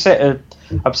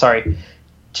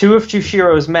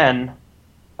Jushiro's men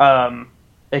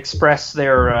express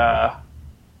their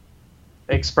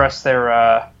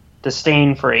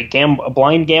disdain for a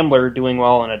blind gambler doing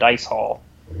well in a dice hall.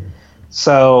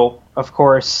 So, of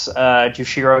course,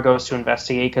 Jushiro goes to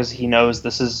investigate because he knows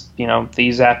this is, the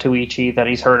Zatoichi that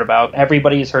he's heard about.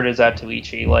 Everybody's heard of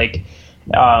Zatoichi. Like,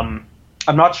 I'm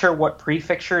not sure what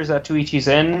prefecture Zatoichi's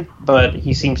in, but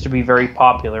he seems to be very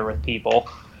popular with people.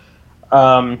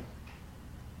 So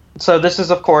this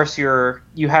is, of course, this is your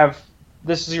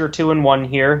 2-in-1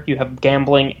 here. You have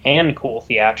gambling and cool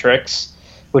theatrics,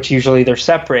 which usually they're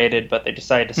separated, but they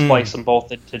decided to splice them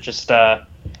both into just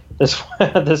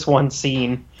this one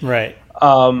scene. Right.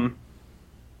 So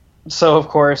of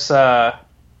course you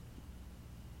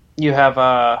have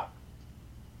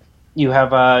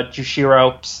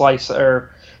Jushiro slice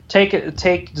or take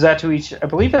Zatoichi. I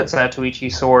believe that's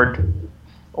Zatoichi's sword,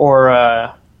 or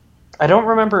I don't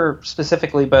remember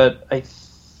specifically, but I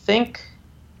think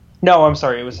I'm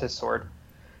sorry, it was his sword.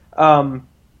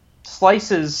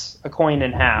 Slices a coin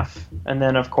in half, and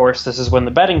then of course this is when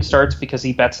the betting starts because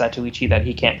he bets Zatoichi that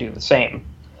he can't do the same.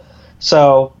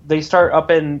 So they start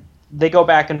they go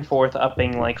back and forth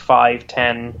upping like 5,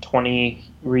 10, 20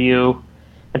 Ryu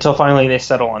until finally they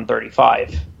settle on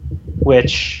 35,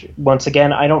 which once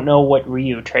again I don't know what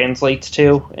Ryu translates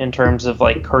to in terms of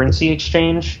like currency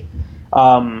exchange.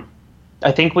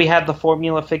 I think we had the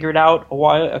formula figured out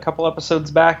a couple episodes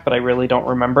back, but I really don't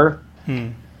remember.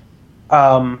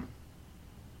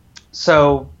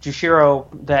 So Jushiro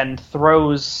then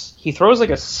throws like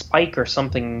a spike or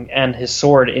something and his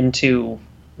sword into...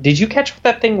 Did you catch what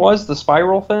that thing was, the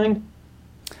spiral thing?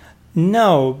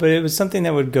 No, but it was something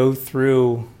that would go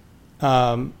through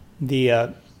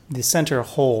the center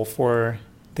hole for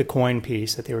the coin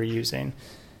piece that they were using.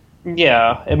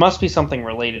 Yeah, it must be something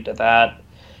related to that.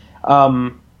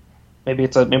 Maybe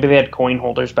they had coin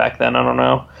holders back then, I don't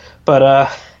know.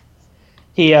 But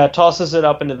he tosses it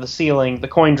up into the ceiling. The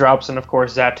coin drops, and of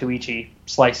course, Zatoichi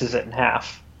slices it in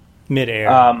half.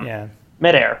 Midair.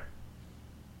 Midair.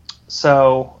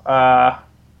 So,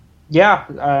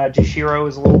 Jushiro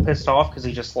is a little pissed off because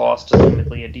he just lost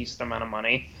admittedly a decent amount of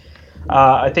money.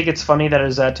 I think it's funny that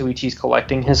as Zatoichi's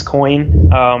collecting his coin,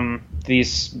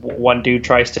 one dude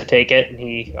tries to take it, and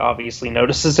he obviously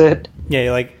notices it.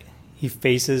 Yeah, he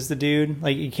faces the dude.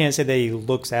 Like, you can't say that he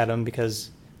looks at him because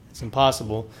it's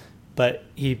impossible. But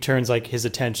he turns his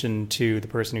attention to the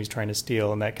person who's trying to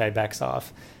steal, and that guy backs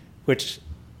off, which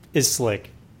is slick.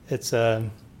 It's a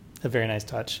very nice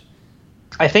touch.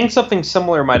 I think something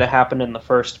similar might have happened in the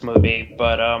first movie,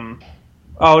 but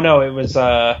it was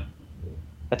I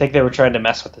think they were trying to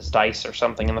mess with his dice or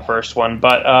something in the first one.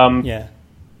 But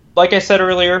like I said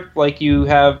earlier, you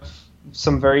have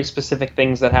some very specific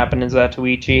things that happen in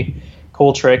Zatoichi,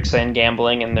 cool tricks and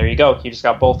gambling, and there you go. You just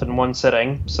got both in one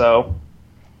sitting. So.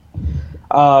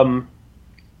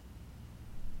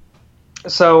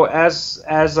 So as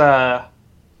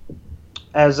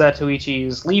Zatoichi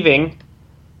is leaving,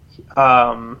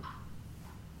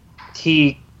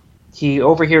 he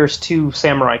overhears two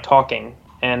samurai talking.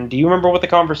 And do you remember what the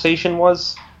conversation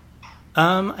was?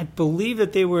 I believe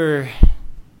that they were.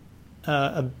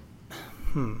 You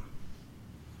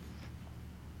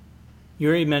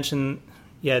already mentioned.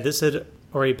 Yeah, this had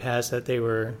already passed that they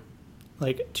were,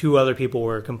 like, 2 other people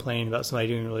were complaining about somebody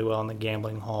doing really well in the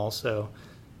gambling hall, so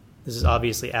this is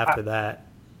obviously after that.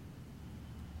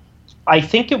 I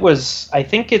think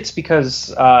it's because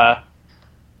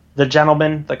the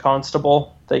gentleman, the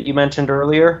constable that you mentioned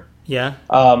earlier, Yeah?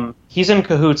 he's in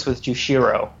cahoots with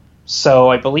Jushiro.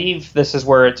 So I believe this is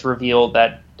where it's revealed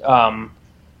that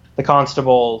the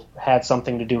constable had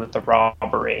something to do with the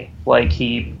robbery. Like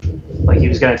he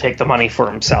was going to take the money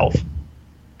for himself.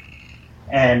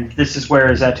 And this is where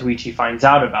Zatoichi finds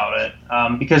out about it.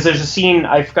 Because there's a scene,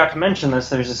 I forgot to mention this,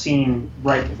 there's a scene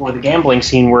right before the gambling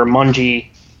scene where Manji...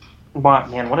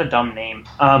 Man, what a dumb name.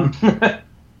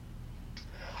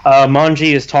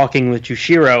 Manji is talking with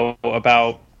Jushiro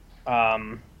about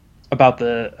the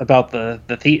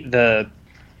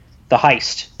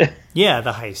heist. Yeah,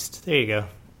 the heist. There you go.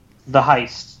 The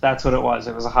heist. That's what it was.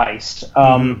 It was a heist.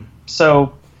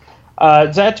 So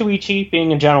Zatoichi,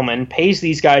 being a gentleman, pays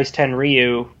these guys 10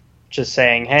 Ryu, just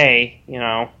saying, hey,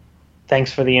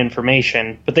 thanks for the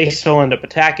information. But they still end up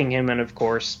attacking him, and of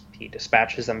course, he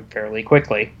dispatches them fairly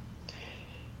quickly.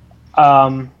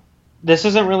 This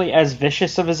isn't really as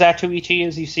vicious of a Zatoichi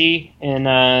as you see in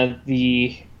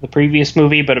the previous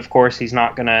movie, but of course he's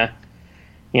not gonna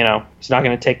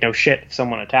take no shit if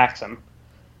someone attacks him.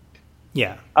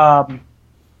 Yeah.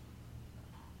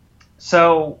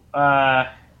 So,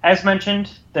 as mentioned,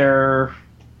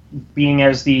 being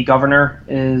as the governor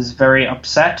is very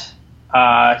upset,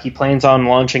 he plans on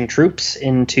launching troops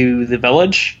into the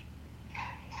village.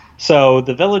 So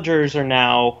the villagers are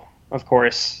now, of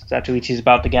course, Zatoichi's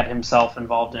about to get himself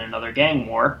involved in another gang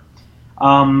war.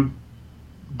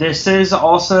 This is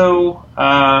also,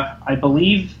 I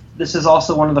believe, this is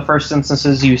also one of the first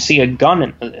instances you see a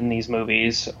gun in these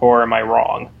movies, or am I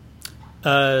wrong?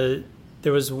 There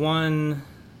was one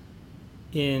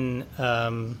in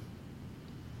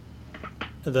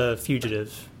The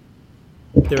Fugitive.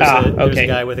 There was a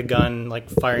guy with a gun, like,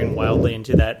 firing wildly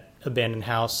into that abandoned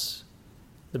house,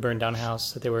 the burned down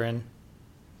house that they were in.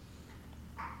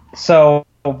 So,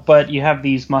 but you have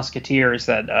these musketeers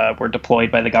that were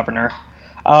deployed by the governor.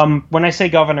 When I say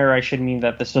governor, I should mean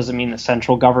that this doesn't mean the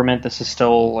central government. This is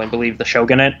still, I believe, the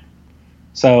shogunate.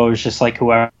 So it's just like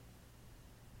whoever.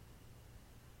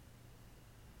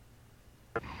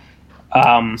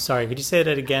 Sorry, could you say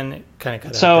that again? It kind of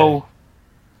cut out. So,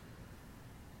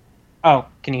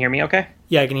 can you hear me? Okay.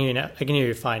 Yeah, I can hear you now. I can hear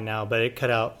you fine now, but it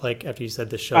cut out like after you said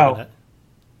the shogunate.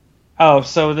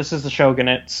 So this is the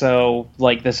shogunate. So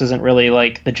like this isn't really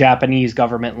like the Japanese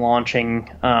government launching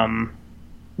an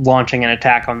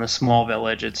attack on the small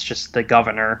village. It's just the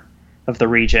governor of the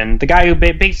region, the guy who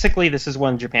basically this is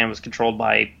when Japan was controlled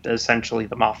by essentially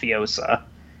the mafiosa.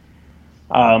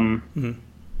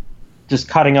 Just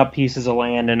cutting up pieces of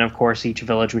land, and of course each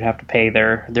village would have to pay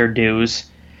their dues.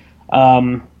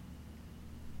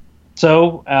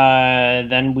 So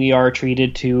then we are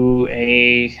treated to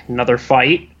another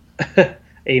fight,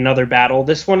 another battle.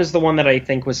 This one is the one that I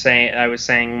think was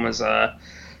saying was a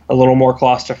little more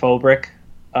claustrophobic,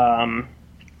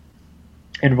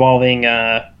 involving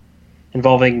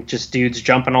just dudes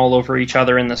jumping all over each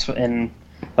other in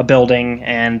a building,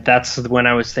 and that's when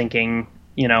I was thinking,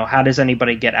 how does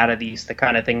anybody get out of the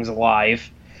kind of things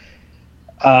alive?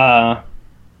 For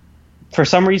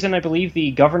some reason, I believe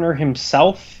the governor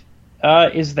himself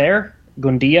is there.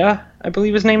 Gundia, I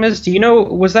believe his name is. Do you know,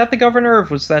 was that the governor, or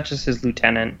was that just his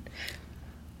lieutenant?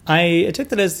 I took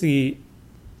that as the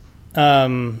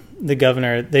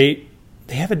governor. They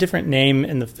have a different name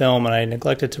in the film, and I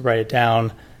neglected to write it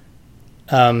down.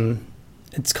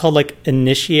 It's called like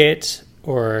initiate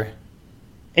or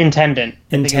intendant.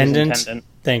 Intendant.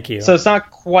 Thank you. So it's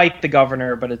not quite the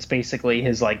governor, but it's basically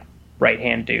his like right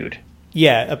hand dude.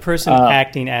 Yeah, a person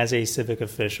acting as a civic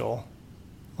official.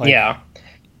 Yeah.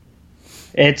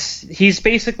 He's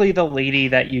basically the lady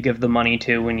that you give the money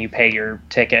to when you pay your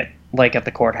ticket, like at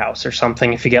the courthouse or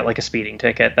something, if you get like a speeding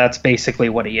ticket. That's basically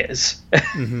what he is.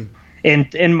 Mm-hmm.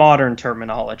 In modern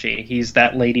terminology, he's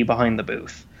that lady behind the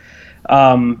booth.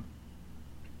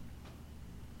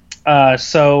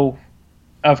 So,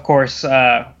 of course,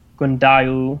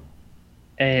 Gundayu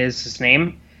is his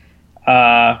name.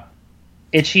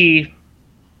 Ichi...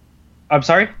 I'm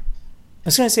sorry? I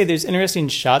was going to say there's interesting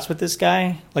shots with this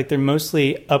guy. Like, they're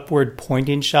mostly upward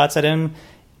pointing shots at him.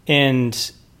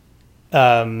 And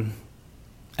I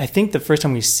think the first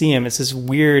time we see him, it's this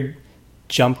weird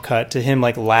jump cut to him,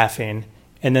 like, laughing.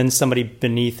 And then somebody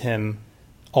beneath him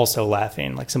also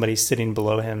laughing, like somebody sitting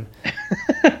below him.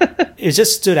 It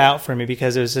just stood out for me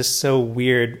because it was just so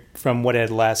weird from what it had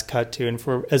last cut to. And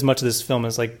for as much of this film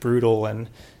is, like, brutal and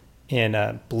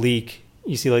bleak,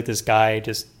 you see, like, this guy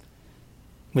just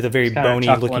with a very Just kinda bony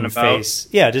chuckling looking about. face.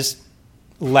 Yeah, just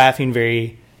laughing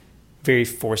very, very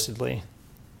forcedly.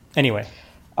 Anyway,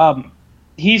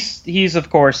 He's of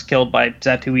course killed by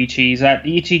Zatoichi.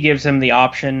 Zatoichi gives him the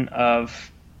option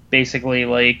of basically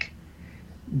like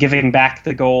giving back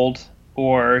the gold,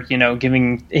 or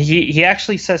giving. He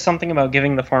actually says something about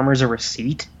giving the farmers a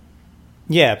receipt.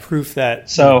 yeah, proof that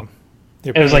So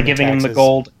they're it was like paying giving him the taxes.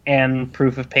 gold and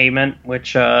proof of payment,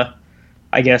 which I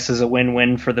guess is a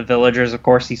win-win for the villagers. Of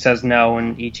course, he says no,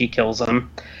 and Ichi kills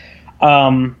him.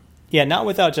 Yeah, not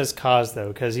without just cause though,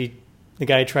 because the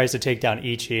guy tries to take down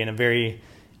Ichi in a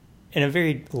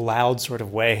very loud sort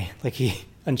of way. Like he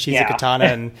unsheathes a Yeah. katana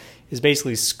and is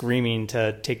basically screaming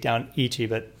to take down Ichi,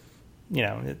 but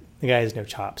the guy has no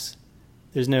chops.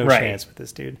 There's no Right. chance with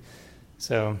this dude.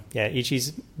 So yeah,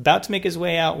 Ichi's about to make his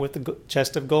way out with the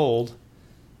chest of gold,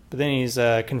 but then he's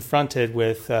confronted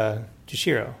with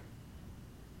Jushiro.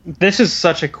 This is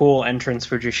such a cool entrance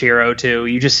for Jushiro too.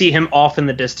 You just see him off in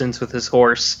the distance with his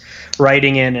horse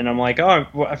riding in, and I'm like, oh,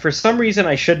 for some reason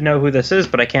I should know who this is,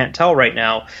 but I can't tell right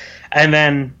now. And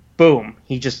then boom,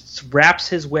 he just wraps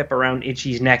his whip around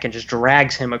Ichi's neck and just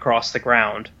drags him across the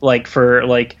ground, like for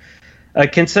like a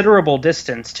considerable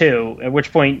distance too. At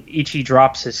which point Ichi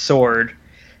drops his sword,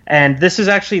 and this is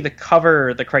actually the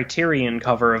Criterion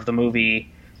cover of the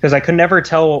movie. Because I could never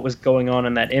tell what was going on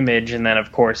in that image, and then,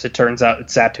 of course, it turns out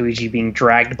it's Zatoichi being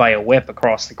dragged by a whip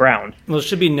across the ground. Well, it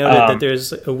should be noted that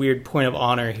there's a weird point of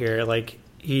honor here. Like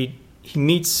he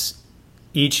meets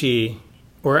Ichi,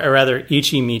 or rather,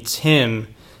 Ichi meets him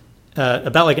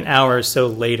about like an hour or so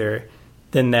later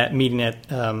than that meeting at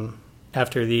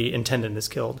after the intendant is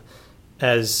killed.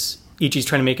 As Ichi's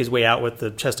trying to make his way out with the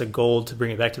chest of gold to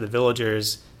bring it back to the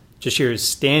villagers, Jushiro is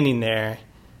standing there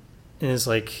and is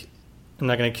like, I'm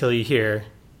not going to kill you here.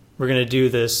 We're going to do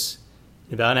this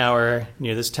in about an hour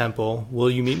near this temple.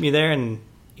 Will you meet me there? And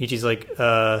Ichi's like,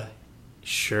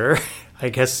 sure, I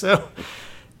guess so.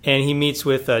 And he meets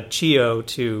with Chiyo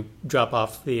to drop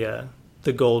off the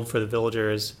gold for the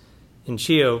villagers. And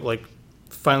Chiyo, like,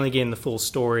 finally getting the full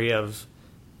story of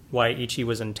why Ichi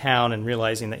was in town and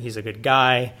realizing that he's a good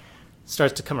guy,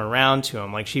 starts to come around to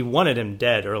him. Like, she wanted him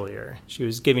dead earlier. She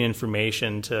was giving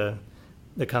information to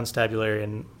the constabulary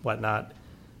and whatnot,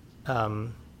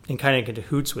 and kind of get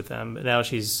hoots with them. But now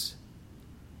she's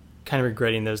kind of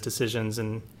regretting those decisions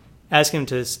and asking him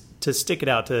to stick it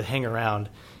out, to hang around.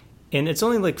 And it's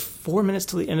only like 4 minutes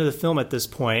till the end of the film at this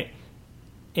point,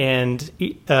 and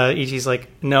Ichi's like,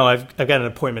 no, I've got an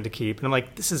appointment to keep. And I'm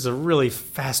like, this is a really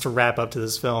fast wrap up to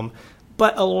this film,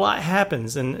 but a lot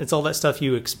happens, and it's all that stuff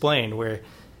you explained, where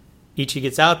Ichi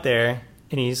gets out there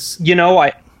and he's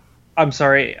I'm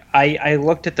sorry. I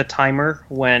looked at the timer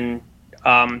when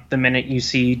the minute you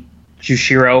see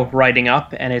Jushiro riding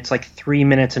up, and it's like 3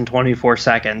 minutes and 24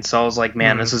 seconds. So I was like,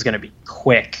 man, this is going to be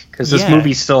quick, because this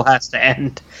movie still has to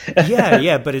end.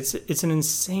 yeah, but it's an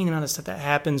insane amount of stuff that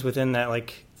happens within that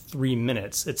like 3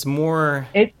 minutes. It's more.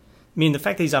 I mean, the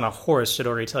fact that he's on a horse should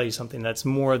already tell you something. That's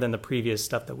more than the previous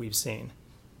stuff that we've seen.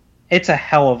 It's a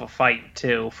hell of a fight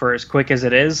too, for as quick as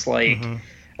it is. Like,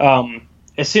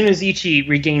 as soon as Ichi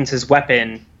regains his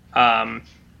weapon,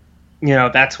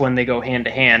 that's when they go hand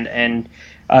to hand. And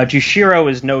Jushiro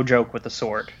is no joke with the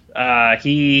sword.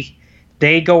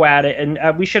 They go at it,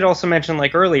 and we should also mention,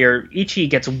 like earlier, Ichi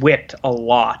gets whipped a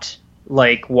lot.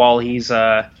 Like while he's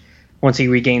once he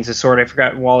regains his sword, I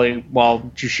forgot. While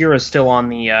Jushiro's still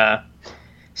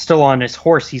on his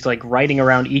horse, he's like riding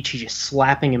around Ichi, just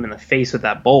slapping him in the face with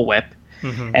that bullwhip,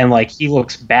 and like he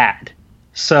looks bad.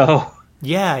 So.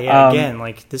 Yeah. Again,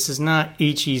 like this is not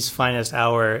Ichi's finest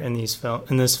hour in this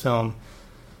film.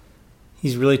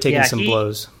 He's really taking some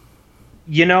blows.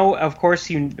 Of course,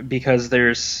 because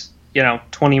there's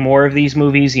 20 more of these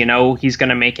movies. He's going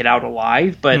to make it out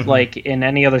alive. But like in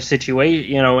any other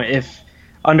situation, if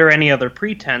under any other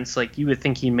pretense, like you would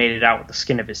think he made it out with the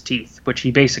skin of his teeth, which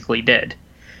he basically did.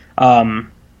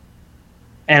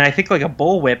 And I think like a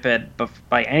bullwhip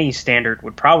by any standard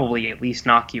would probably at least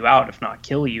knock you out, if not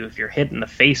kill you, if you're hit in the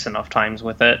face enough times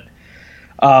with it.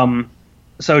 So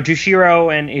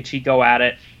Jushiro and Ichi go at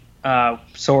it,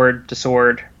 sword to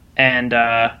sword, and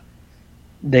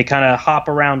they kind of hop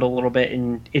around a little bit,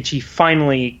 and Ichi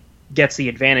finally gets the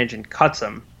advantage and cuts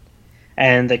him.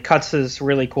 And it cuts this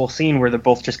really cool scene where they're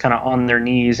both just kind of on their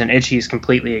knees, and Ichi's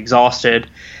completely exhausted.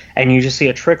 And you just see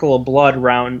a trickle of blood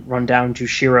run down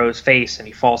Jushiro's face, and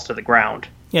he falls to the ground.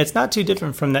 Yeah, it's not too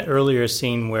different from that earlier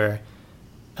scene where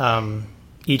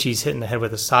Ichi's hit in the head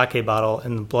with a sake bottle,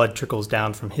 and the blood trickles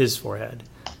down from his forehead.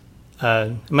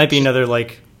 It might be another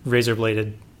like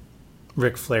razor-bladed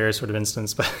Ric Flair sort of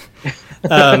instance, but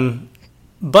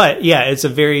but yeah, it's a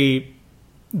very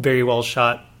very well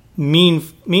shot,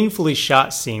 meaningfully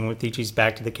shot scene with Ichi's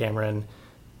back to the camera and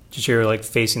Chihiro like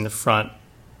facing the front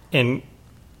and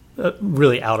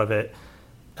really out of it.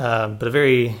 But a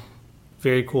very,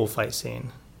 very cool fight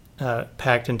scene,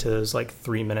 packed into those like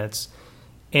 3 minutes.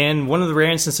 And one of the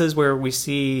rare instances where we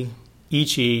see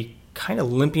Ichi kind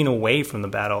of limping away from the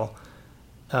battle.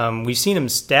 We've seen him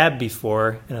stab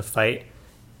before in a fight,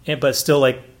 but still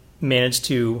like managed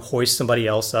to hoist somebody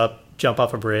else up, jump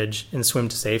off a bridge, and swim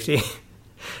to safety.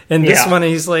 And this one,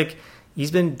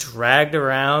 he's been dragged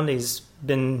around. He's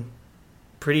been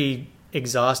pretty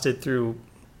exhausted through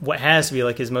what has to be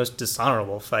like his most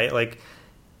dishonorable fight. Like,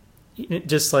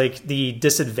 just like the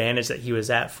disadvantage that he was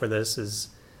at for this is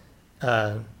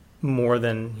more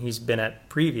than he's been at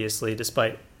previously,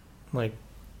 despite like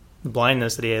the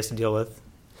blindness that he has to deal with.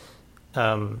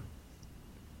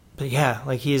 But yeah,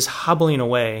 like he is hobbling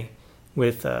away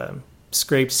with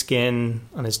scraped skin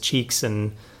on his cheeks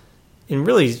and in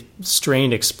really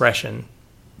strained expression.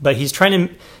 But he's trying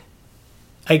to...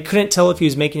 I couldn't tell if he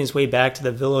was making his way back to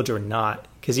the village or not,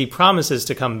 because he promises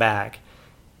to come back.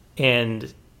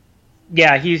 And...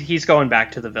 yeah, he's going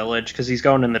back to the village, because he's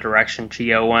going in the direction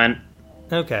Chiyo went.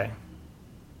 Okay.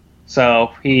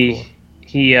 So he's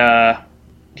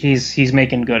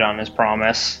making good on his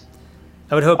promise.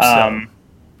 I would hope so.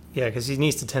 Yeah, because he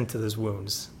needs to tend to those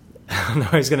wounds. I don't know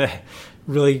how he's going to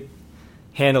really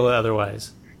handle it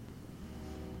otherwise.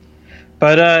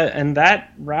 But and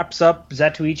that wraps up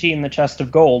Zatoichi and the Chest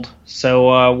of Gold.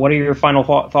 So what are your final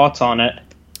thoughts on it?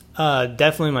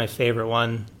 Definitely my favorite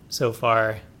one so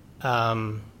far.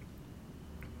 I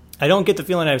don't get the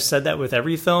feeling I've said that with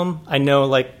every film. I know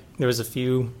like there was a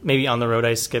few, maybe on the road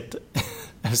I skipped.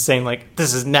 I was saying like,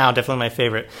 this is now definitely my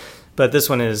favorite. But this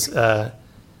one is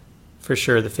for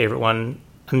sure the favorite one.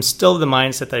 I'm still of the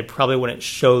mindset that I probably wouldn't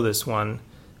show this one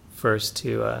first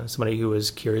to somebody who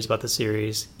was curious about the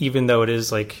series, even though it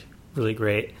is like really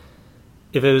great.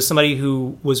 If it was somebody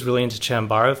who was really into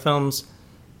Chambara films,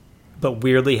 but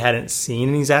weirdly hadn't seen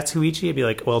any Zatoichi, I'd be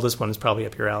like, well, this one is probably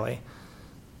up your alley.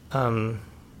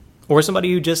 Or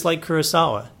somebody who just liked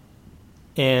Kurosawa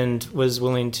and was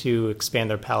willing to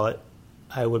expand their palette,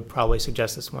 I would probably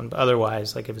suggest this one. But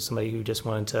otherwise, like if it's somebody who just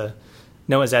wanted to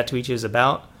know what Zatoichi is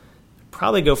about,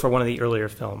 probably go for one of the earlier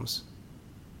films.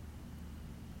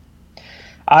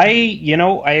 I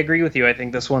agree with you. I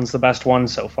think this one's the best one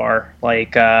so far.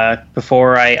 Like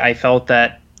before, I felt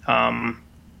that the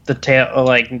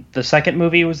second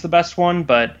movie was the best one,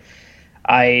 but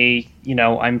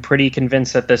I'm pretty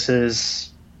convinced that this is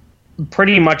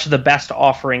pretty much the best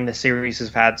offering the series has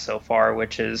had so far,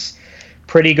 which is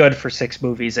pretty good for 6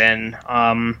 movies in.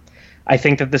 I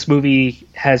think that this movie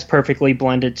has perfectly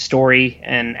blended story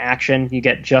and action. You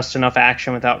get just enough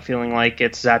action without feeling like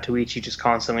it's Zatoichi just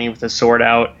constantly with his sword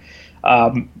out.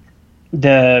 The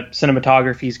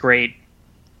cinematography is great.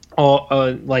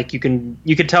 Like you can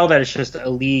tell that it's just a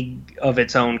league of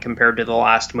its own compared to the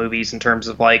last movies in terms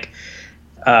of like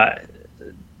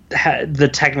the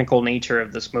technical nature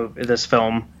of this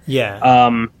film.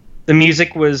 Yeah. The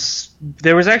music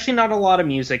there was actually not a lot of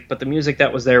music, but the music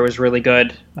that was there was really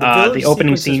good. The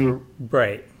opening scene,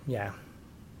 right? Yeah,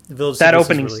 that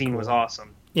opening scene was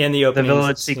awesome. Yeah, and the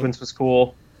village sequence was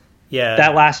cool. Yeah,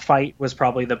 that last fight was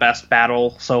probably the best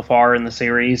battle so far in the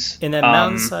series. In that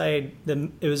mountainside,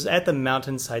 it was at the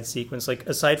mountainside sequence. Like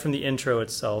aside from the intro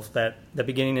itself, the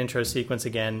beginning intro sequence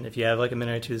again. If you have like a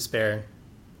minute or two to spare,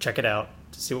 check it out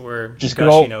to see what we're just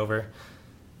gushing over.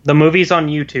 The movie's on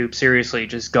YouTube. Seriously,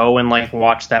 just go and like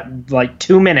watch that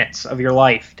 2 minutes of your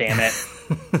life. Damn it,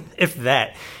 if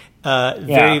that.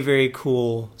 Very very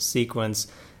cool sequence.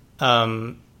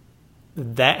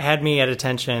 That had me at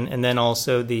attention, and then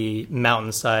also the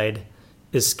mountainside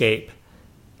escape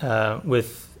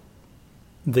with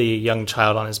the young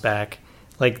child on his back.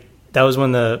 Like that was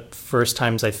one of the first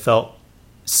times I felt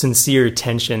sincere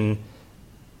tension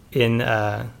in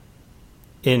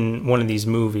one of these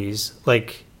movies.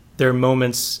 Like there are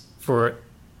moments for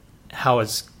how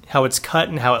it's cut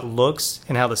and how it looks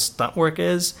and how the stunt work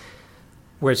is,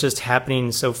 where it's just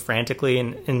happening so frantically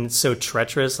and so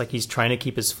treacherous. Like he's trying to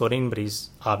keep his footing, but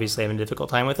he's obviously having a difficult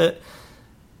time with it.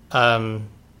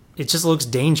 It just looks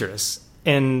dangerous,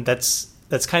 and that's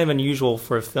kind of unusual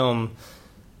for a film.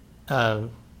 Well,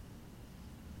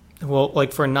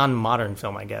 like for a non-modern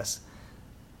film, I guess,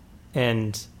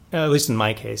 and at least in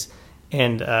my case.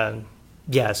 And so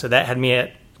that had me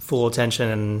at full attention,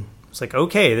 and it's like,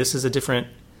 okay, this is a different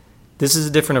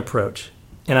approach,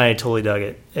 and I totally dug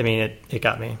it. I mean, it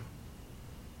got me.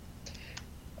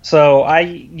 So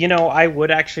I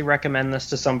would actually recommend this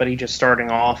to somebody just starting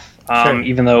off. Sure.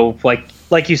 Even though,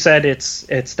 like you said,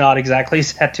 it's not exactly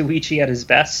Zatoichi at his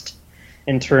best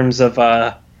in terms of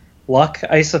luck,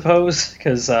 I suppose,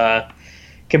 because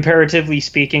comparatively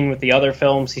speaking, with the other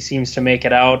films, he seems to make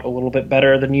it out a little bit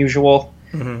better than usual.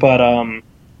 Mm-hmm. But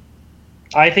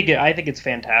I think it's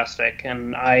fantastic,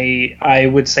 and I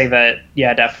would say that,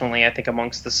 yeah, definitely. I think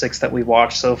amongst the 6 that we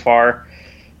watched so far,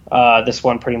 this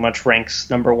one pretty much ranks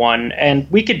number 1,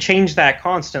 and we could change that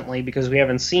constantly because we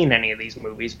haven't seen any of these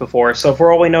movies before. So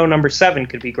for all we know, number 7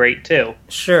 could be great too.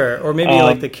 Sure, or maybe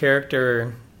like the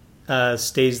character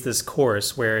stays this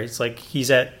course where it's like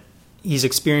he's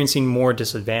experiencing more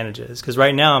disadvantages. Because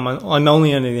right now I'm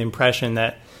only under the impression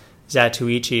that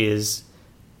Zatoichi is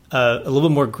a little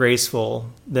bit more graceful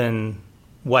than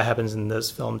what happens in this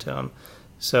film to him.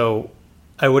 So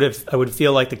I would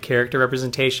feel like the character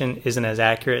representation isn't as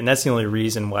accurate, and that's the only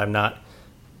reason why I'm not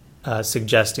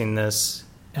suggesting this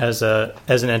as an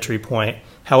entry point.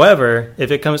 However,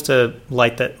 if it comes to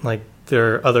like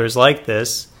there are others like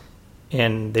this,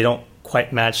 and they don't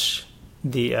quite match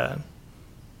the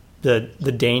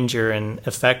danger and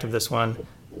effect of this one,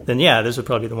 then yeah, this would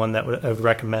probably be the one that I would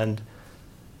recommend.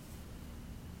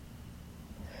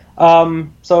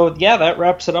 So yeah, that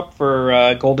wraps it up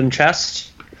for Golden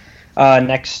Chest. Our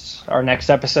next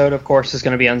episode, of course, is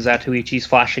going to be on Zatoichi's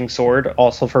Flashing Sword,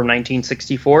 also from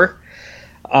 1964.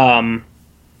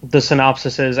 The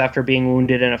synopsis is, after being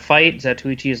wounded in a fight,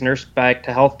 Zatoichi is nursed back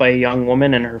to health by a young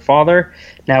woman and her father.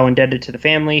 Now indebted to the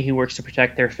family, he works to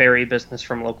protect their ferry business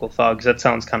from local thugs. That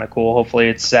sounds kind of cool. Hopefully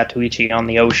it's Zatoichi on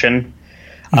the ocean.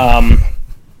 That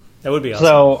would be awesome.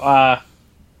 So,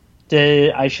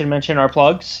 I should mention our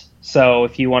plugs. So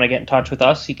if you want to get in touch with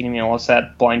us, you can email us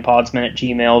at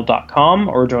blindpodsman@gmail.com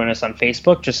or join us on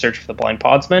Facebook. Just search for The Blind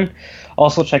Podsman.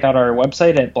 Also check out our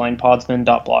website at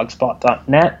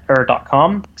blindpodsman.blogspot.net or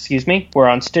 .com. Excuse me. We're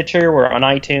on Stitcher. We're on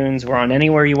iTunes. We're on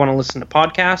anywhere you want to listen to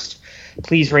podcasts.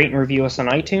 Please rate and review us on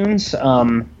iTunes.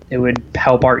 It would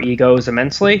help our egos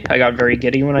immensely. I got very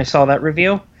giddy when I saw that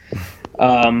review.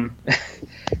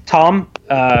 Tom,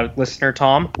 listener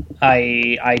Tom,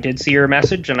 I did see your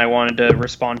message and I wanted to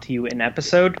respond to you in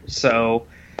episode. So,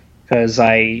 because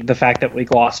the fact that we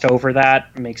glossed over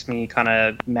that makes me kind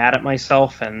of mad at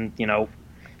myself, and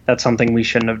that's something we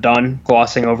shouldn't have done.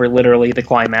 Glossing over literally the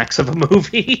climax of a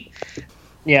movie.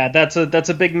 Yeah, that's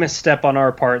a big misstep on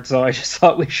our part. So I just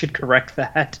thought we should correct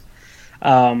that.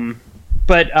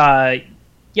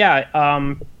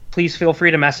 Please feel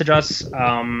free to message us.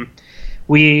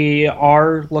 We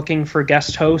are looking for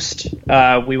guest host.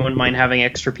 We wouldn't mind having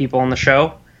extra people on the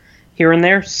show here and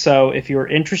there. So if you're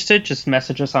interested, just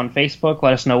message us on Facebook.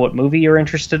 Let us know what movie you're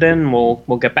interested in, and we'll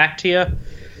get back to you.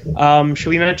 Should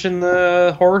we mention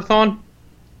the Horrorthon?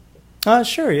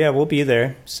 Sure. Yeah, we'll be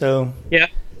there. So yeah.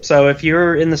 So if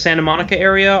you're in the Santa Monica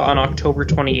area on October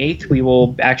 28th, we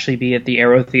will actually be at the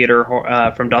Aero Theater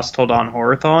from Dusk Till Dawn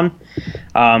Horrorthon.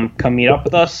 Come meet up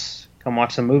with us. Come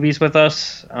watch some movies with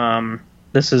us.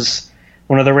 This is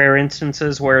one of the rare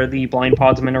instances where the blind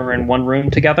podsmen are in one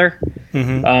room together.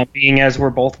 Mm-hmm. Being as we're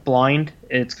both blind,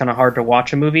 it's kind of hard to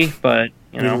watch a movie, but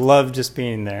we love just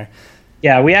being there.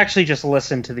 Yeah, we actually just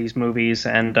listen to these movies,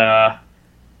 and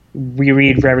we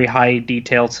read very high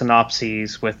detailed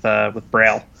synopses with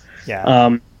Braille.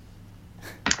 Yeah.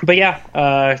 But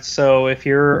yeah, so if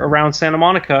you're around Santa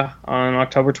Monica on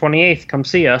October 28th, come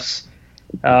see us.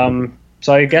 So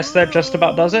I guess that just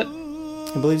about does it.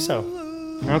 I believe so.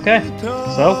 Okay,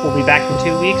 so we'll be back in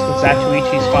 2 weeks with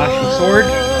Zatoichi's Flashing Sword.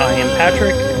 I am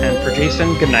Patrick, and for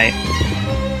Jason, good night.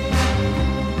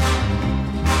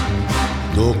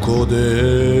 どこで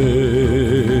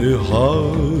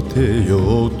果て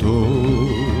ようと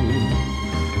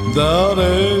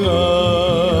誰が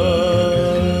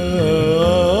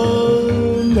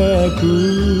なく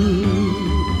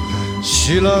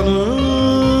知らぬ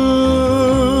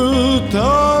他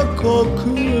国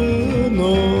の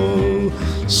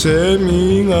セ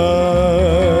ミが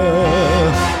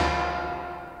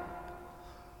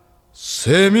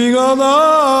鳴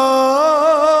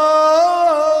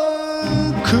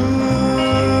く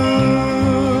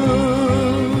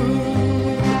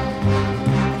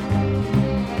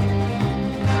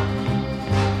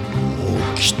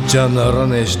起きちゃなら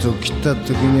ねえ人来た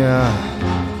時にゃ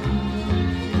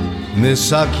目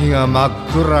先が真っ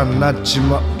暗になっち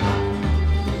まう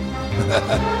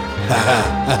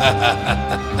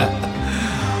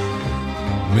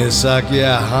目先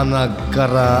や鼻か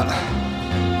ら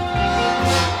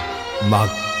真っ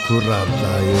暗だよ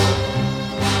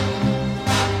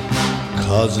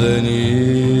風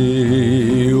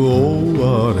に覆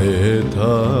われた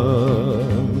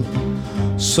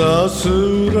さす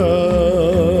ら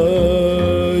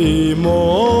い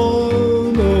も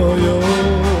のよ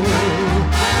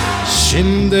死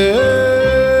んで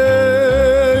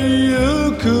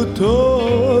ゆく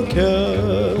ときゃ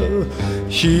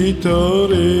一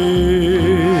人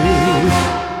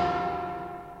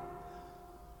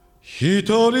一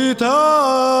人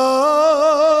旅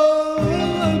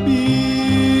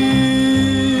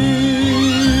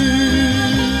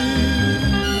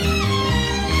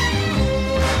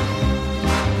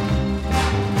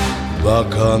バ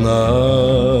カな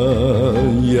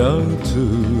やつ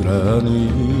らに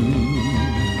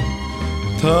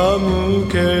手向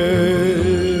け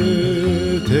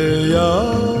てや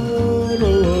ろ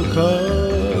うか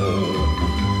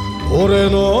俺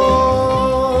の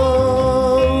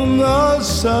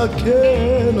情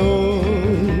けの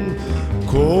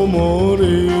子守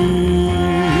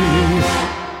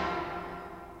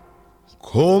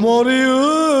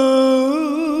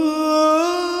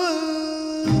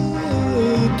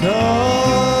歌